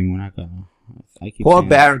everything. We're not gonna. Poor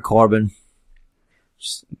Baron Corbin.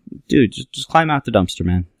 Just climb out the dumpster,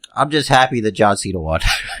 man. I'm just happy that John Cena won.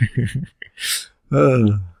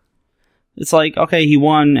 It's like, okay, he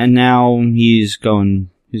won, and now he's gonna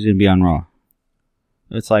be on Raw.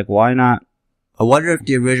 It's like, why not? I wonder if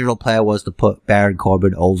the original plan was to put Baron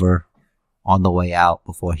Corbin over on the way out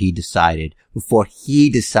before he decided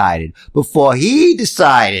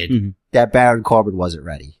that Baron Corbin wasn't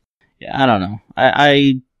ready. Yeah, I don't know.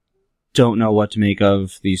 I don't know what to make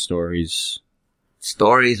of these stories.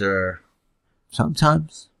 Stories are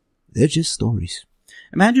sometimes they're just stories.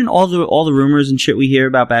 Imagine all the rumors and shit we hear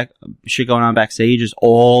about shit going on backstage is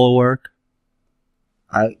all work.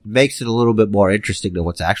 It makes it a little bit more interesting than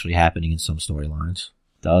what's actually happening in some storylines.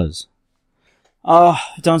 It does. Oh,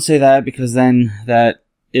 don't say that because then that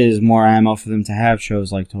is more ammo for them to have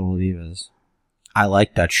shows like Total Divas. I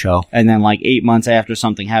like that show. And then 8 months after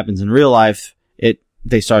something happens in real life,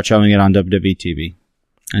 they start showing it on WWE TV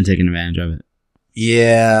and taking advantage of it.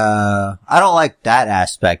 Yeah. I don't like that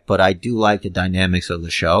aspect, but I do like the dynamics of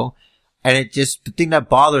the show. And the thing that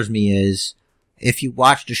bothers me is, if you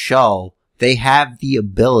watch the show, they have the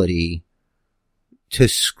ability to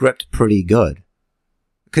script pretty good.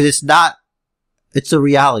 Because it's a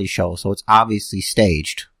reality show, so it's obviously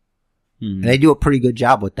staged. And they do a pretty good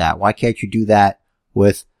job with that. Why can't you do that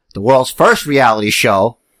with the world's first reality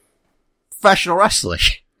show, professional wrestling?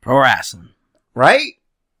 Pro wrestling. Right?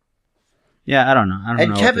 Yeah, I don't know. I don't know.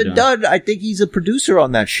 And Kevin Dunn, I think he's a producer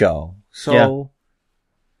on that show. So,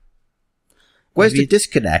 where's the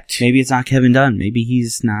disconnect? Maybe it's not Kevin Dunn. Maybe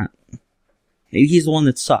he's not. Maybe he's the one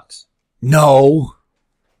that sucks. No.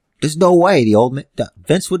 There's no way. The old man,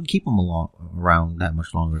 Vince wouldn't keep him around that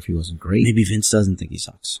much longer if he wasn't great. Maybe Vince doesn't think he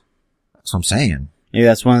sucks. That's what I'm saying. Maybe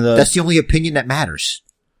that's one of the... That's the only opinion that matters.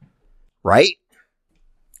 Right?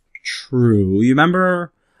 True. You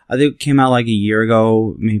remember, I think it came out a year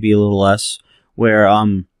ago, maybe a little less, where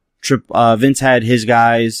Vince had his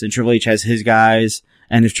guys and Triple H has his guys,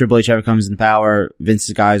 and if Triple H ever comes in power,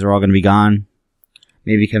 Vince's guys are all going to be gone.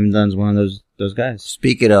 Maybe Kevin Dunn's one of those guys.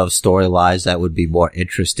 Speaking of storylines that would be more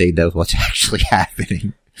interesting than what's actually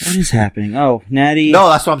happening. What is happening? Oh, Natty. No,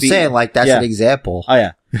 that's what I'm saying. That's an example. Oh,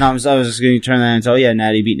 yeah. No, I was just going to turn that into,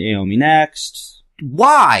 Natty beat Naomi next.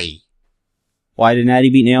 Why? Why did Natty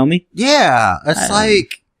beat Naomi? Yeah.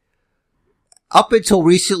 It's up until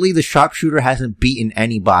recently, the sharpshooter hasn't beaten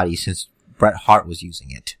anybody since Bret Hart was using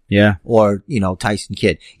it. Yeah. Or, Tyson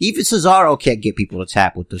Kidd. Even Cesaro can't get people to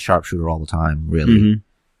tap with the sharpshooter all the time, really. Mm-hmm.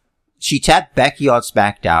 She tapped Becky on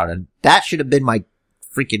SmackDown, and that should have been my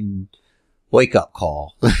freaking wake-up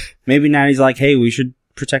call. Maybe Natty's hey, we should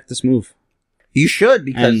protect this move. You should,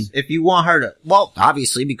 because if you want her to... Well,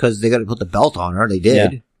 obviously, because they got to put the belt on her. They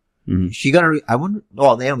did. Yeah. Mm-hmm. She gonna... I wonder...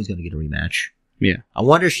 Well, Naomi's going to get a rematch. Yeah. I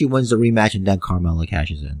wonder if she wins the rematch and then Carmella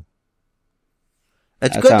cashes in.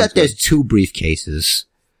 It's good that there's two briefcases.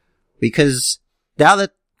 Because now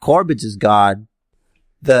that Corbin's is gone,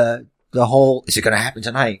 the whole, is it going to happen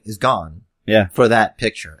tonight, is gone. Yeah. For that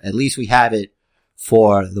picture. At least we have it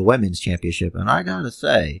for the women's championship. And I gotta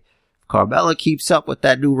say, if Carmella keeps up with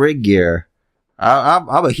that new ring gear, I'm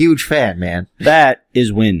a huge fan, man. That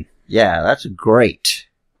is win. Yeah, that's great.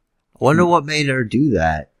 I wonder what made her do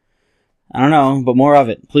that. I don't know, but more of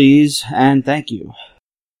it, please, and thank you.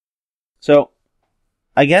 So,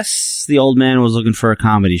 I guess the old man was looking for a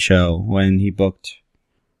comedy show when he booked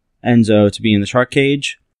Enzo to be in the shark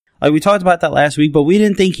cage. We talked about that last week, but we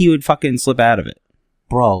didn't think he would fucking slip out of it.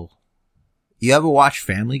 Bro, you ever watch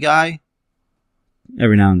Family Guy?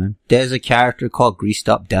 Every now and then. There's a character called Greased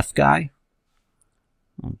Up Deaf Guy.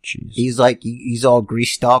 Oh, jeez. He's he's all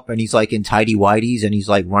greased up and he's in tighty whities and he's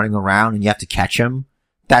running around and you have to catch him.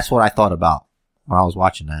 That's what I thought about when I was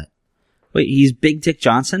watching that. Wait, he's Big Dick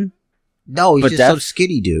Johnson? No, he's just some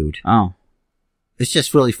skinny dude. Oh. It's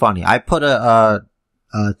just really funny. I put a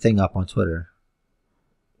thing up on Twitter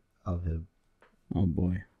of him. Oh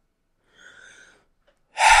boy.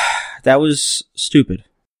 That was stupid.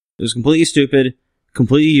 It was completely stupid,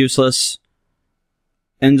 completely useless.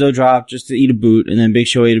 Enzo dropped just to eat a boot, and then Big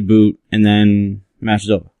Show ate a boot, and then the match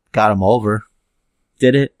was over. Got him over.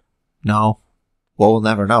 Did it? No. Well, we'll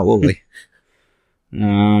never know, will we?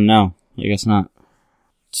 No. I guess not.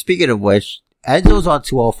 Speaking of which, Enzo's on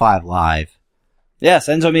 205 Live. Yes,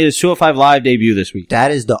 Enzo made his 205 Live debut this week.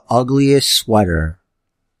 That is the ugliest sweater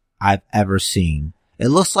I've ever seen. It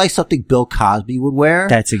looks like something Bill Cosby would wear.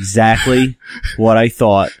 That's exactly what I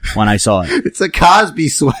thought when I saw it. It's a Cosby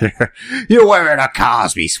sweater. You're wearing a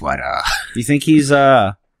Cosby sweater. Do you think he's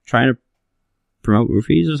trying to promote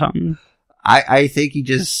roofies or something? I think he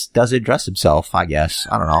just doesn't dress himself, I guess.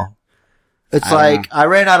 I don't know. It's I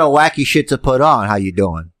ran out of wacky shit to put on. How you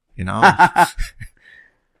doing? I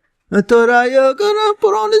thought I gonna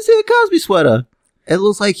put on this here Cosby sweater. It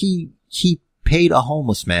looks like he paid a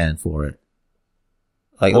homeless man for it.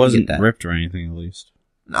 It wasn't ripped or anything, at least.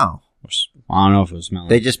 No. I don't know if it was smelling.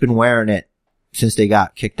 They've just been wearing it since they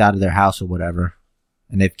got kicked out of their house or whatever.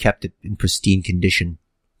 And they've kept it in pristine condition.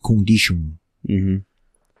 Mm-hmm.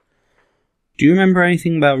 Do you remember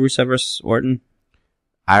anything about Rusev vs. Orton?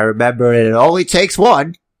 I remember it only takes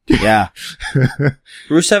one. Yeah.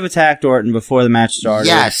 Rusev attacked Orton before the match started.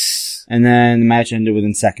 Yes. And then the match ended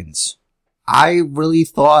within seconds. I really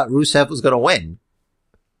thought Rusev was going to win.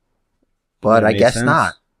 But I guess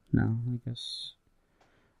not. No,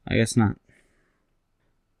 I guess not.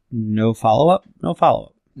 No follow-up? No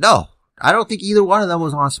follow-up. No. I don't think either one of them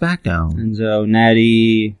was on SmackDown. And so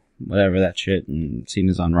Natty, whatever that shit, and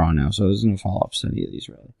Cena's on Raw now, so there's no follow-ups to any of these,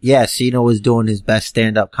 really. Yeah, Cena was doing his best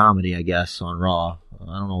stand-up comedy, I guess, on Raw.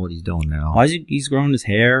 I don't know what he's doing now. Why is he's growing his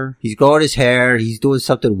hair? He's growing his hair. He's doing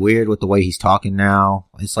something weird with the way he's talking now.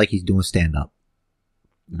 It's like he's doing stand-up.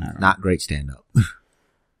 Not great stand-up.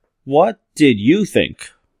 What did you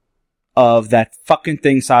think of that fucking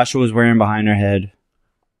thing Sasha was wearing behind her head?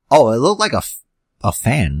 Oh, it looked like a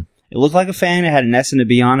fan. It looked like a fan. It had an S and a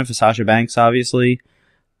B on it for Sasha Banks, obviously.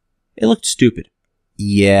 It looked stupid.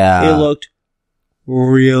 Yeah. It looked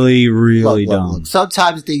really, really dumb. Look.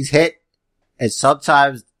 Sometimes things hit, and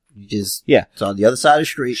sometimes you just... Yeah. It's on the other side of the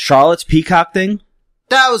street. Charlotte's peacock thing?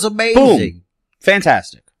 That was amazing. Boom.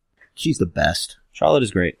 Fantastic. She's the best. Charlotte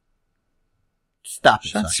is great. Stop it,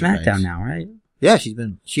 She's on Sasha SmackDown Banks. now, right? Yeah, she's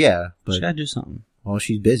been... Yeah, but... She gotta do something. Well,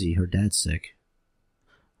 she's busy. Her dad's sick.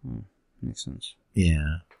 Oh, makes sense.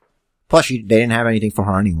 Yeah. Plus, they didn't have anything for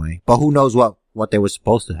her anyway. But who knows what they were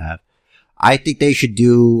supposed to have. I think they should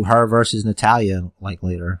do her versus Natalya, like,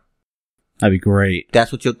 later. That'd be great.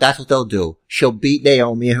 That's what they'll do. She'll beat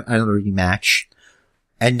Naomi in a rematch.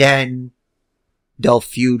 And then they'll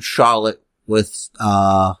feud Charlotte with,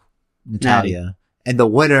 Natalya. Natty. And the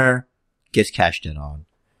winner gets cashed in on.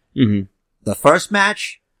 Mm-hmm. The first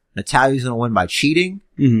match, Natalya's gonna win by cheating.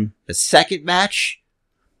 Mm-hmm. The second match,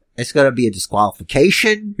 it's gonna be a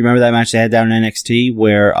disqualification. You remember that match they had down in NXT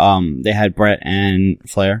where they had Brett and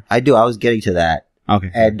Flair? I do. I was getting to that.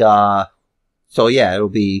 Okay. And so yeah, it'll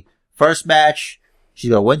be first match.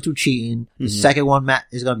 She's gonna win through cheating. The second one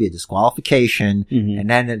is gonna be a disqualification, and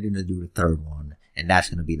then they're gonna do the third one, and that's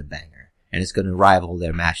gonna be the banger, and it's gonna rival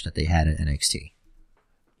their match that they had at NXT.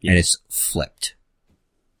 Yeah. And it's flipped.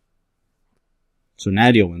 So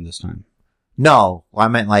Natty will win this time. No, I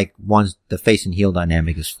meant like the face and heel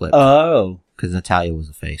dynamic is flipped. Oh. Because Natalya was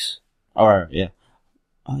a face. Alright, yeah.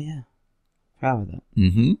 Oh, yeah. Proud of that.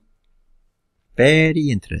 Mm-hmm. Very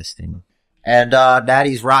interesting. And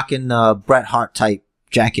Natty's rocking the Bret Hart type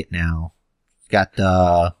jacket now. Got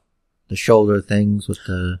the shoulder things with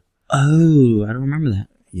the... Oh, I don't remember that.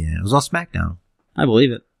 Yeah, it was on SmackDown. I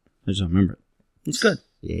believe it. I just don't remember it. It's good.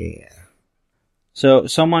 Yeah. So,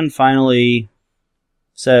 someone finally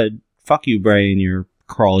said, fuck you, Bray, and your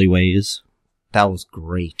crawly ways. That was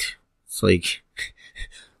great. It's like...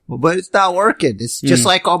 well, but it's not working. It's just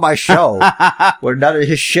like on my show, where none of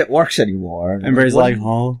his shit works anymore. And Bray's like,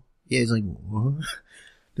 oh? Yeah, he's like, what?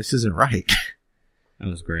 This isn't right. That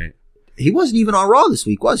was great. He wasn't even on Raw this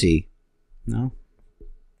week, was he? No.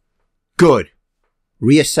 Good.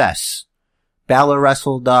 Reassess. Balor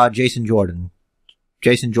wrestled Jason Jordan.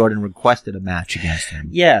 Jason Jordan requested a match against him.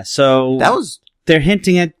 Yeah, so... They're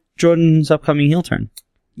hinting at Jordan's upcoming heel turn.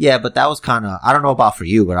 Yeah, but that was kind of... I don't know about for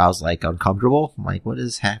you, but I was like uncomfortable. I'm like, what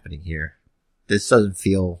is happening here? This doesn't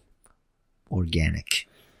feel organic.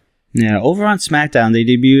 Yeah, over on SmackDown, they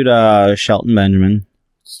debuted Shelton Benjamin.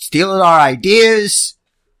 Stealing our ideas.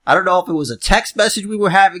 I don't know if it was a text message we were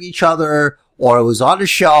having each other, or it was on the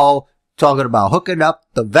show talking about hooking up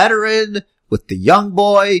the veteran with the young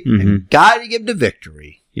boy and guiding him to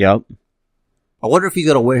victory. Yep. I wonder if he's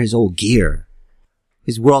going to wear his old gear.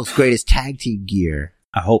 His world's greatest tag team gear.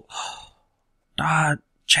 I hope.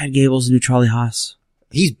 Chad Gable's the new Charlie Haas.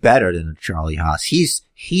 He's better than Charlie Haas.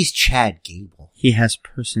 He's Chad Gable. He has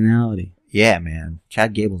personality. Yeah, man.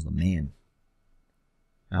 Chad Gable's the man.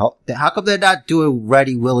 How come they're not doing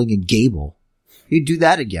Ready, Willing, and Gable? You do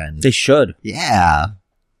that again. They should. Yeah.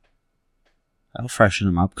 I'll freshen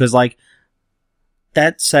them up. Because,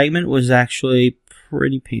 that segment was actually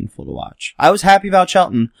pretty painful to watch. I was happy about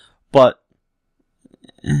Shelton, but...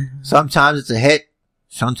 Sometimes it's a hit,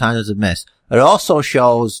 sometimes it's a miss. It also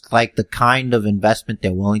shows, the kind of investment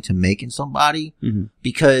they're willing to make in somebody. Mm-hmm.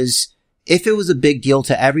 Because if it was a big deal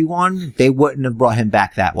to everyone, they wouldn't have brought him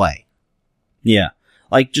back that way. Yeah.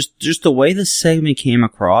 Just the way the segment came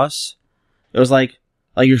across, it was like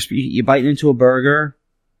you're biting into a burger,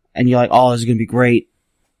 and you're like, oh, this is gonna be great.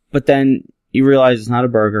 But then you realize it's not a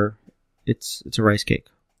burger, it's a rice cake.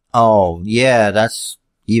 Oh, yeah, that's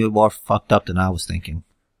even more fucked up than I was thinking.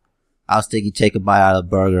 I was thinking take a bite out of the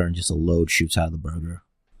burger and just a load shoots out of the burger.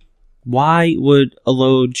 Why would a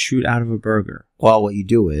load shoot out of a burger? Well, what you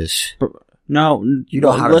do is... No. You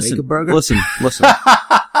know how to make a burger? Listen.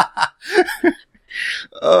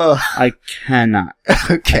 I cannot.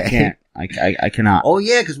 Okay. I cannot. Oh,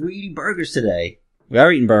 yeah, because we're eating burgers today. We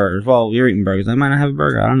are eating burgers. Well, you're eating burgers. I might not have a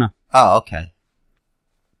burger. I don't know. Oh, okay.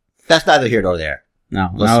 That's neither here nor there. No,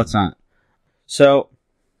 it's not. So,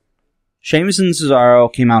 Sheamus and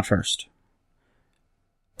Cesaro came out first.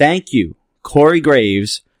 Thank you, Corey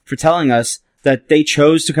Graves, for telling us that they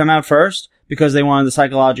chose to come out first because they wanted the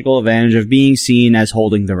psychological advantage of being seen as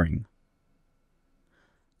holding the ring.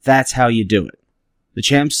 That's how you do it. The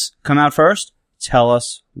champs come out first. Tell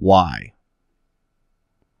us why.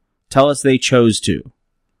 Tell us they chose to.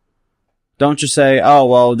 Don't just say, oh,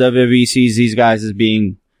 well, WWE sees these guys as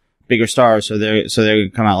being bigger stars, so they're going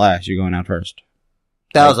to come out last. You're going out first.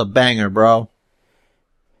 That was a banger, bro.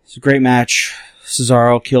 It's a great match.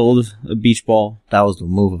 Cesaro killed a beach ball. That was the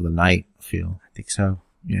move of the night, I feel. I think so.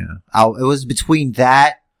 Yeah. It was between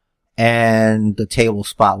that and the table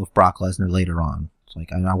spot with Brock Lesnar later on. It's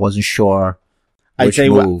like, I wasn't sure which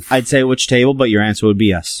move. I'd say which table, but your answer would be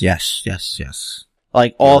yes. Yes.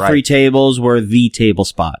 Like, all three tables were the table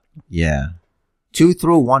spot. Yeah. 2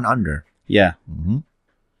 through, 1 under. Yeah. Mm-hmm.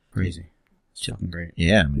 Crazy. It's fucking great.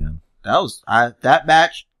 Yeah, man. That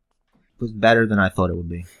match was better than I thought it would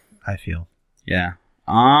be, I feel. Yeah.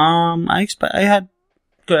 I had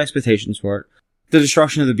good expectations for it. The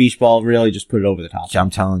destruction of the beach ball really just put it over the top. I'm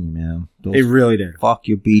telling you, man. It really did. Fuck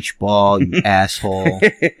your beach ball, you asshole.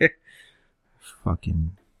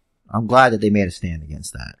 Fucking. I'm glad that they made a stand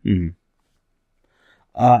against that. Mm-hmm.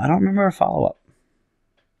 I don't remember a follow-up.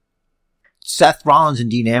 Seth Rollins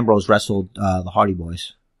and Dean Ambrose wrestled the Hardy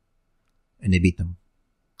Boys. And they beat them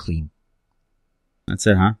clean. That's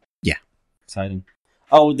it, huh? Yeah. Exciting.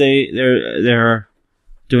 Oh, they're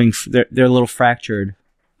doing, they're a little fractured,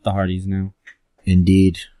 the Hardys now.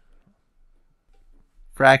 Indeed.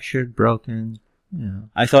 Fractured, broken. Yeah.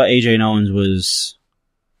 I thought AJ and Owens was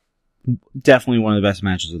definitely one of the best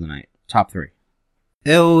matches of the night. Top 3.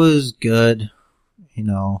 It was good. You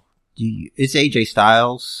know, it's AJ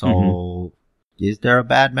Styles, so is there a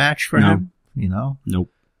bad match for him? You know?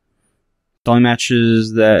 Nope. The only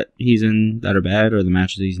matches that he's in that are bad are the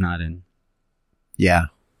matches he's not in. Yeah.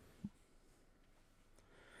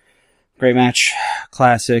 Great match.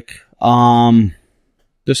 Classic.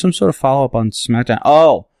 There's some sort of follow-up on SmackDown.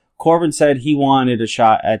 Oh, Corbin said he wanted a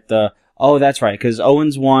shot at the... Oh, that's right, because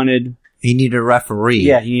Owens wanted... He needed a referee.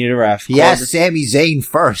 Yeah, he needed a ref. He asked Sami Zayn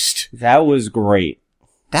first. That was great.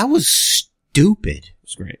 That was stupid. It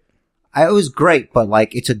was great. It was great, but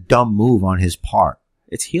like, it's a dumb move on his part.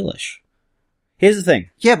 It's heelish. Here's the thing.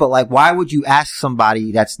 Yeah, but like, why would you ask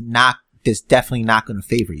somebody that's definitely not going to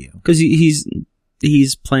favor you? Because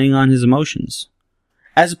he's playing on his emotions.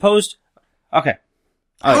 As opposed... Okay.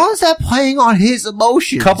 Right. How is that playing on his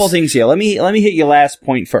emotions? Couple things here. Let me hit your last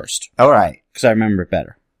point first. All right. Because I remember it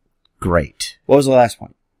better. Great. What was the last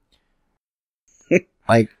point?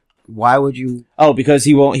 Like, why would you... Oh, because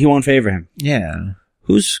he won't favor him. Yeah.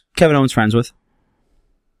 Who's Kevin Owens friends with?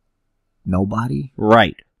 Nobody?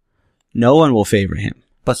 Right. No one will favor him.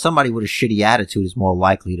 But somebody with a shitty attitude is more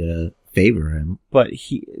likely to favor him. But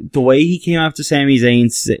the way he came after Sami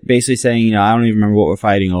Zayn, basically saying, you know, I don't even remember what we're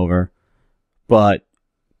fighting over, but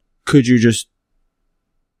could you just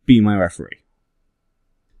be my referee?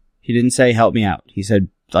 He didn't say help me out. He said,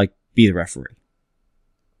 like, be the referee.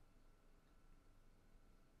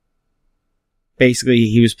 Basically,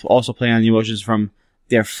 he was also playing on the emotions from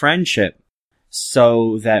their friendship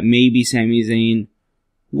so that maybe Sami Zayn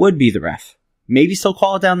would be the ref. Maybe still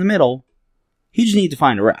call it down the middle. He just need to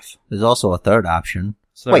find a ref. There's also a third option.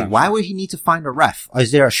 Why would he need to find a ref?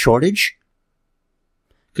 Is there a shortage?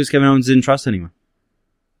 Because Kevin Owens didn't trust anyone.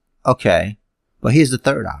 Okay. But here's the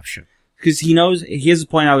third option. Because he knows, here's the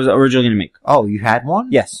point I was originally going to make. Oh, you had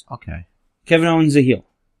one? Yes. Okay. Kevin Owens is a heel.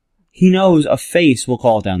 He knows a face will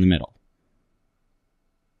call it down the middle.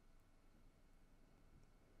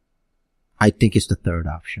 I think it's the third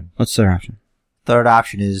option. What's the third option? Third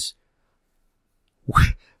option is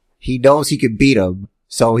he knows he can beat him,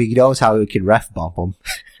 so he knows how he can ref bump him.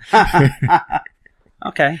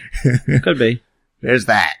 Okay. Could be. There's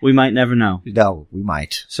that. We might never know. No, we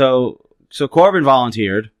might. So Corbin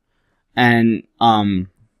volunteered, and the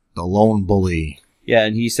lone bully. Yeah,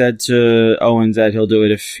 and he said to Owens that he'll do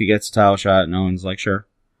it if he gets a title shot, and Owens like, sure.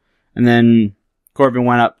 And then Corbin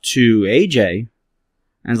went up to AJ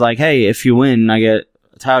and was like, hey, if you win, I get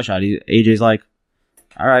a title shot. AJ's like,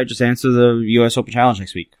 all right, just answer the U.S. Open Challenge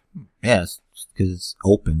next week. Yes, because it's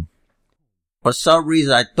open. For some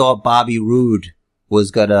reason, I thought Bobby Roode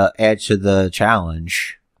was gonna answer the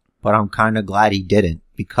challenge, but I'm kind of glad he didn't,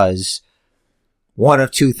 because one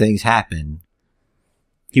of two things happen.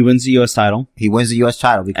 He wins the U.S. title. He wins the U.S.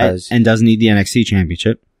 title because... And doesn't need the NXT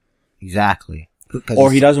championship. Exactly.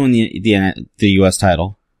 Or he does win the U.S.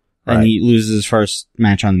 title, and right. he loses his first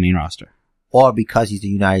match on the main roster. Or because he's the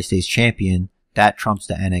United States champion, that trumps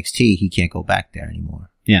the NXT, he can't go back there anymore.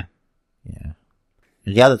 Yeah. Yeah.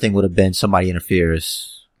 And the other thing would have been somebody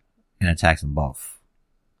interferes and attacks them both.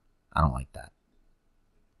 I don't like that.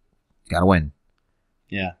 Gotta win.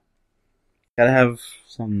 Yeah. Gotta have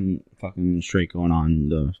some fucking straight going on in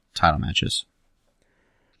the title matches.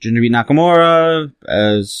 Jinder beat Nakamura,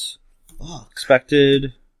 as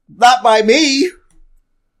expected. Not by me!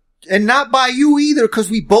 And not by you either,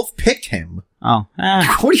 because we both picked him. Oh.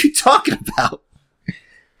 What are you talking about?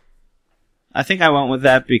 I think I went with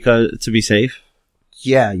that because to be safe.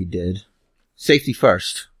 Yeah, you did. Safety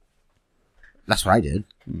first. That's what I did.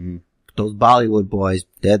 Mm-hmm. Those Bollywood boys,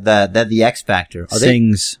 they're the X Factor.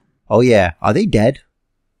 Sings. Oh yeah. Are they dead?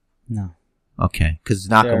 No. Okay. Because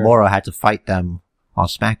Nakamura had to fight them on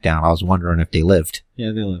SmackDown. I was wondering if they lived.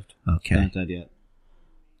 Yeah, they lived. Okay. They're not dead yet.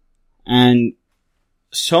 And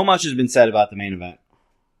so much has been said about the main event.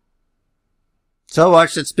 So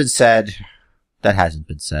much that's been said that hasn't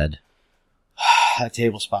been said. That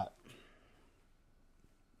table spot.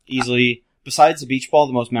 Easily, besides the beach ball,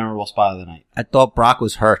 the most memorable spot of the night. I thought Brock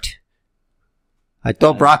was hurt.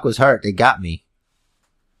 They got me.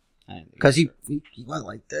 Because he went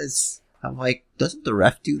like this. I'm like, doesn't the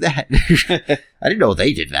ref do that? I didn't know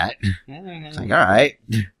they did that. It's like, alright.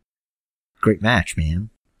 Great match, man.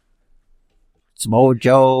 Samoa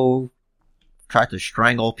Joe tried to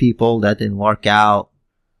strangle people. That didn't work out.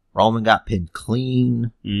 Roman got pinned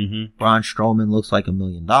clean. Mm-hmm. Braun Strowman looks like $1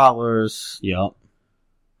 million. Yep.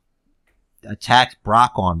 Attacked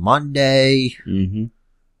Brock on Monday. Mm-hmm.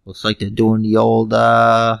 Looks like they're doing the old,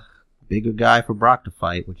 bigger guy for Brock to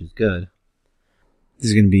fight, which is good. This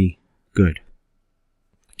is going to be good.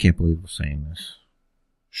 I can't believe we're saying this.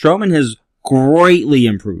 Strowman has greatly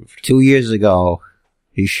improved. 2 years ago,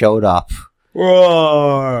 he showed up.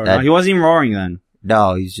 Roar! No, he wasn't even roaring then.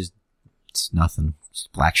 No, it's nothing. It's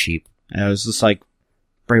black sheep. It was just like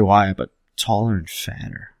Bray Wyatt, but taller and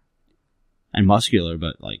fatter. And muscular,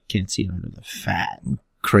 but like can't see under the fat.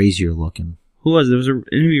 Crazier looking. Who was it? There was an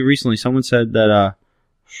interview recently. Someone said that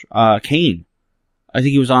Kane, I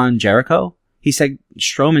think he was on Jericho. He said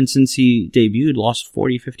Strowman, since he debuted, lost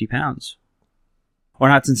 40, 50 pounds. Or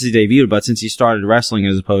not since he debuted, but since he started wrestling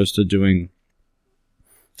as opposed to doing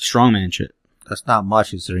strongman shit. That's not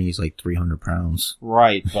much considering he's like 300 pounds.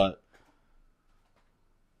 Right, but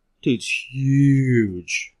dude's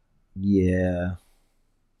huge. Yeah.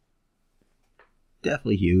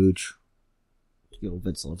 Definitely huge. Yo,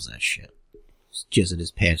 Vince loves that shit. He's jizzing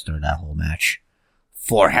his pants during that whole match.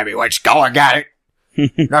 4 heavyweights going at it.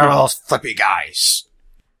 None of those flippy guys.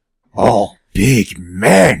 All big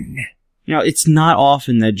men. You know, it's not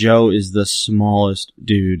often that Joe is the smallest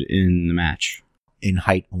dude in the match. In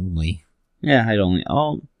height only. Yeah, height only.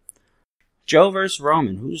 Oh, Joe versus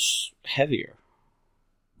Roman. Who's heavier?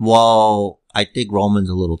 Well, I think Roman's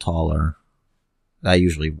a little taller. That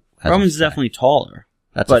usually has Roman's definitely taller.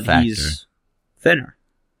 That's a but factor. He's thinner.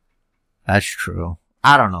 That's true.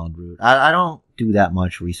 I don't know, dude. I don't do that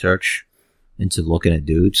much research into looking at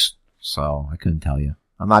dudes, so I couldn't tell you.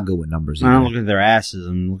 I'm not good with numbers either. I'm not looking at their asses.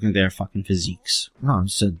 I'm looking at their fucking physiques. No, I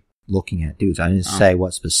said looking at dudes. I didn't say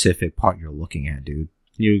what specific part you're looking at, dude.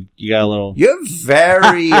 You got a little... You're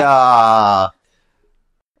very,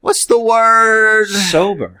 what's the word?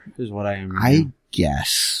 Sober is what I am right now. I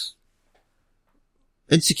guess.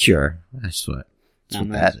 Insecure. That's what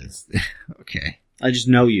that is. Okay. I just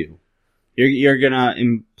know you. You're gonna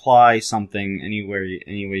imply something any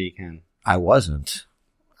way you can. I wasn't.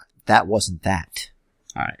 That wasn't that.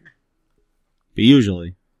 Alright. But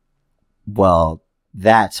usually. Well,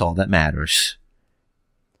 that's all that matters.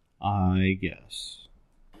 I guess.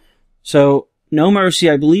 So, No Mercy,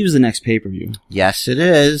 I believe, is the next pay-per-view. Yes, it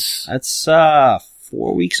is. That's 4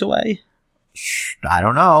 weeks away? I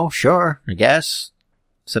don't know. Sure, I guess.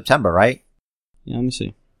 September, right? Yeah, let me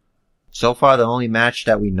see. So far, the only match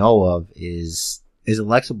that we know of is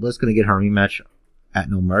Alexa Bliss going to get her rematch at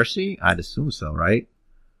No Mercy? I'd assume so, right?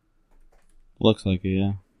 Looks like it,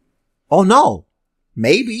 yeah. Oh, no.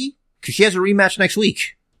 Maybe. Because she has a rematch next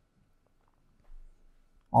week.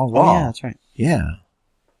 On Raw. Oh, yeah, that's right. Yeah.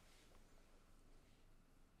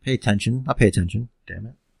 Pay attention. I'll pay attention. Damn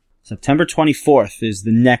it. September 24th is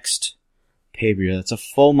the next pay-per-view. That's a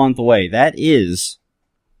full month away. That is,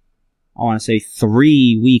 I want to say,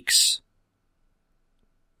 3 weeks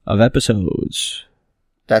of episodes.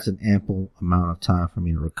 That's an ample amount of time for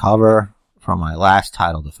me to recover from my last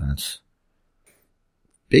title defense.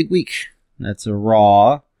 Big week. That's a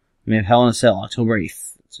Raw. We have Hell in a Cell, October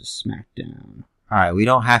 8th. It's a SmackDown. Alright, we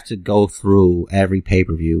don't have to go through every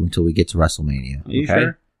pay-per-view until we get to WrestleMania. Are you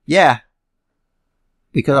sure? Yeah.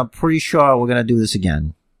 Because I'm pretty sure we're going to do this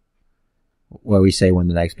again. Where we say when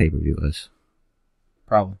the next pay-per-view is.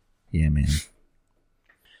 Probably. Yeah, man.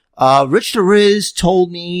 Rich the Riz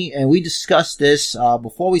told me, and we discussed this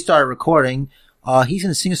before we started recording, He's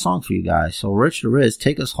going to sing a song for you guys. So, Rich the Riz,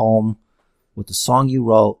 take us home with the song you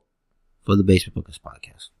wrote for the Basement Bookers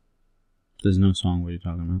podcast. There's no song. What are you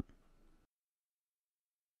talking about?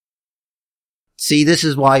 See, this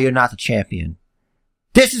is why you're not the champion.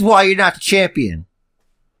 This is why you're not the champion.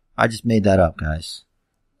 I just made that up, guys.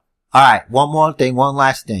 Alright, one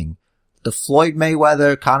last thing. The Floyd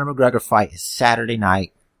Mayweather Conor McGregor fight is Saturday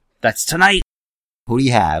night. That's tonight. Who do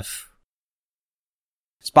you have?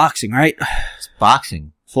 It's boxing, right? It's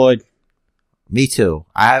boxing. Floyd. Me too.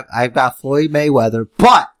 I've got Floyd Mayweather,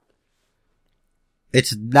 but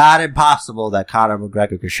it's not impossible that Conor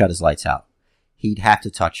McGregor could shut his lights out. He'd have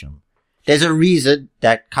to touch him. There's a reason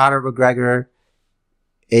that Conor McGregor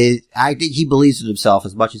I think he believes in himself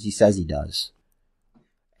as much as he says he does.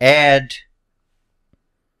 And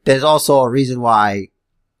there's also a reason why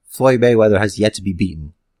Floyd Mayweather has yet to be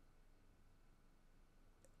beaten.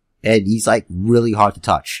 And he's like really hard to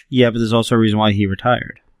touch. Yeah, but there's also a reason why he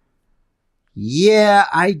retired. Yeah,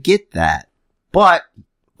 I get that. But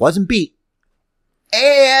wasn't beat.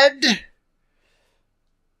 And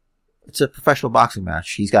it's a professional boxing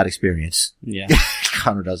match. He's got experience. Yeah.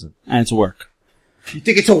 Conor doesn't. And it's work. You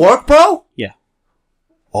think it's a work, bro? Yeah.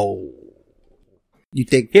 Oh. You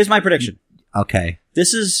think... Here's my prediction. Okay.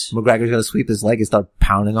 This is... McGregor's gonna sweep his leg and start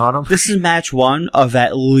pounding on him? This is match 1 of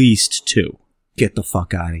at least 2. Get the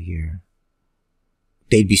fuck out of here.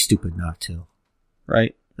 They'd be stupid not to.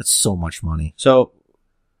 Right? That's so much money. So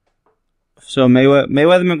Mayweather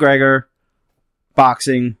McGregor,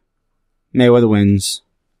 boxing, Mayweather wins.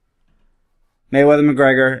 Mayweather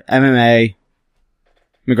McGregor, MMA,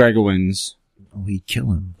 McGregor wins. Oh, he'd kill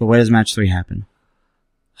him. But where does match 3 happen?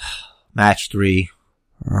 Match 3.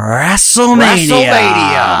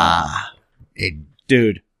 WrestleMania!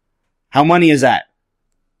 Dude, how money is that?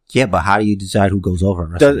 Yeah, but how do you decide who goes over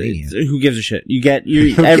at WrestleMania? Who gives a shit?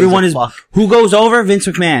 Everyone is, who goes over? Vince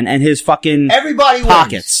McMahon and his fucking everybody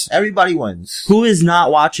pockets. Wins. Everybody wins. Who is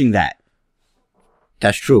not watching that?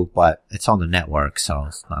 That's true, but it's on the network, so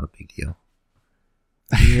it's not a big deal.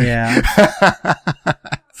 Yeah.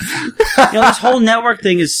 This whole network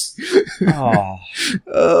thing is, I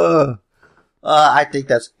think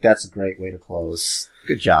that's a great way to close.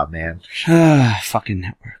 Good job, man. Fucking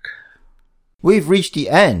network. We've reached the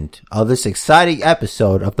end of this exciting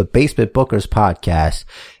episode of the Basement Bookers podcast,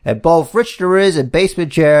 and both Rich DeRiz and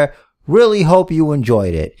Basement Jer really hope you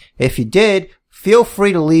enjoyed it. If you did, feel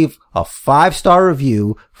free to leave a 5-star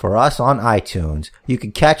review for us on iTunes. You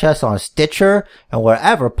can catch us on Stitcher and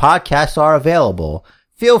wherever podcasts are available.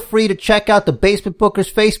 Feel free to check out the Basement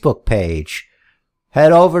Bookers Facebook page.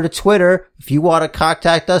 Head over to Twitter. If you want to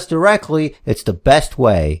contact us directly, it's the best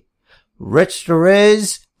way. Rich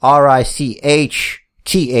DeRiz, RichTheriz,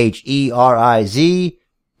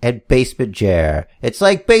 and Basement Jer. It's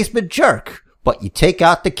like Basement Jerk, but you take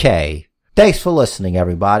out the K. Thanks for listening,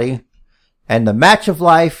 everybody. And the match of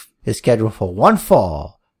life is scheduled for one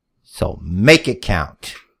fall, so make it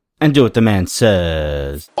count. And do what the man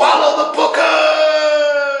says. Follow the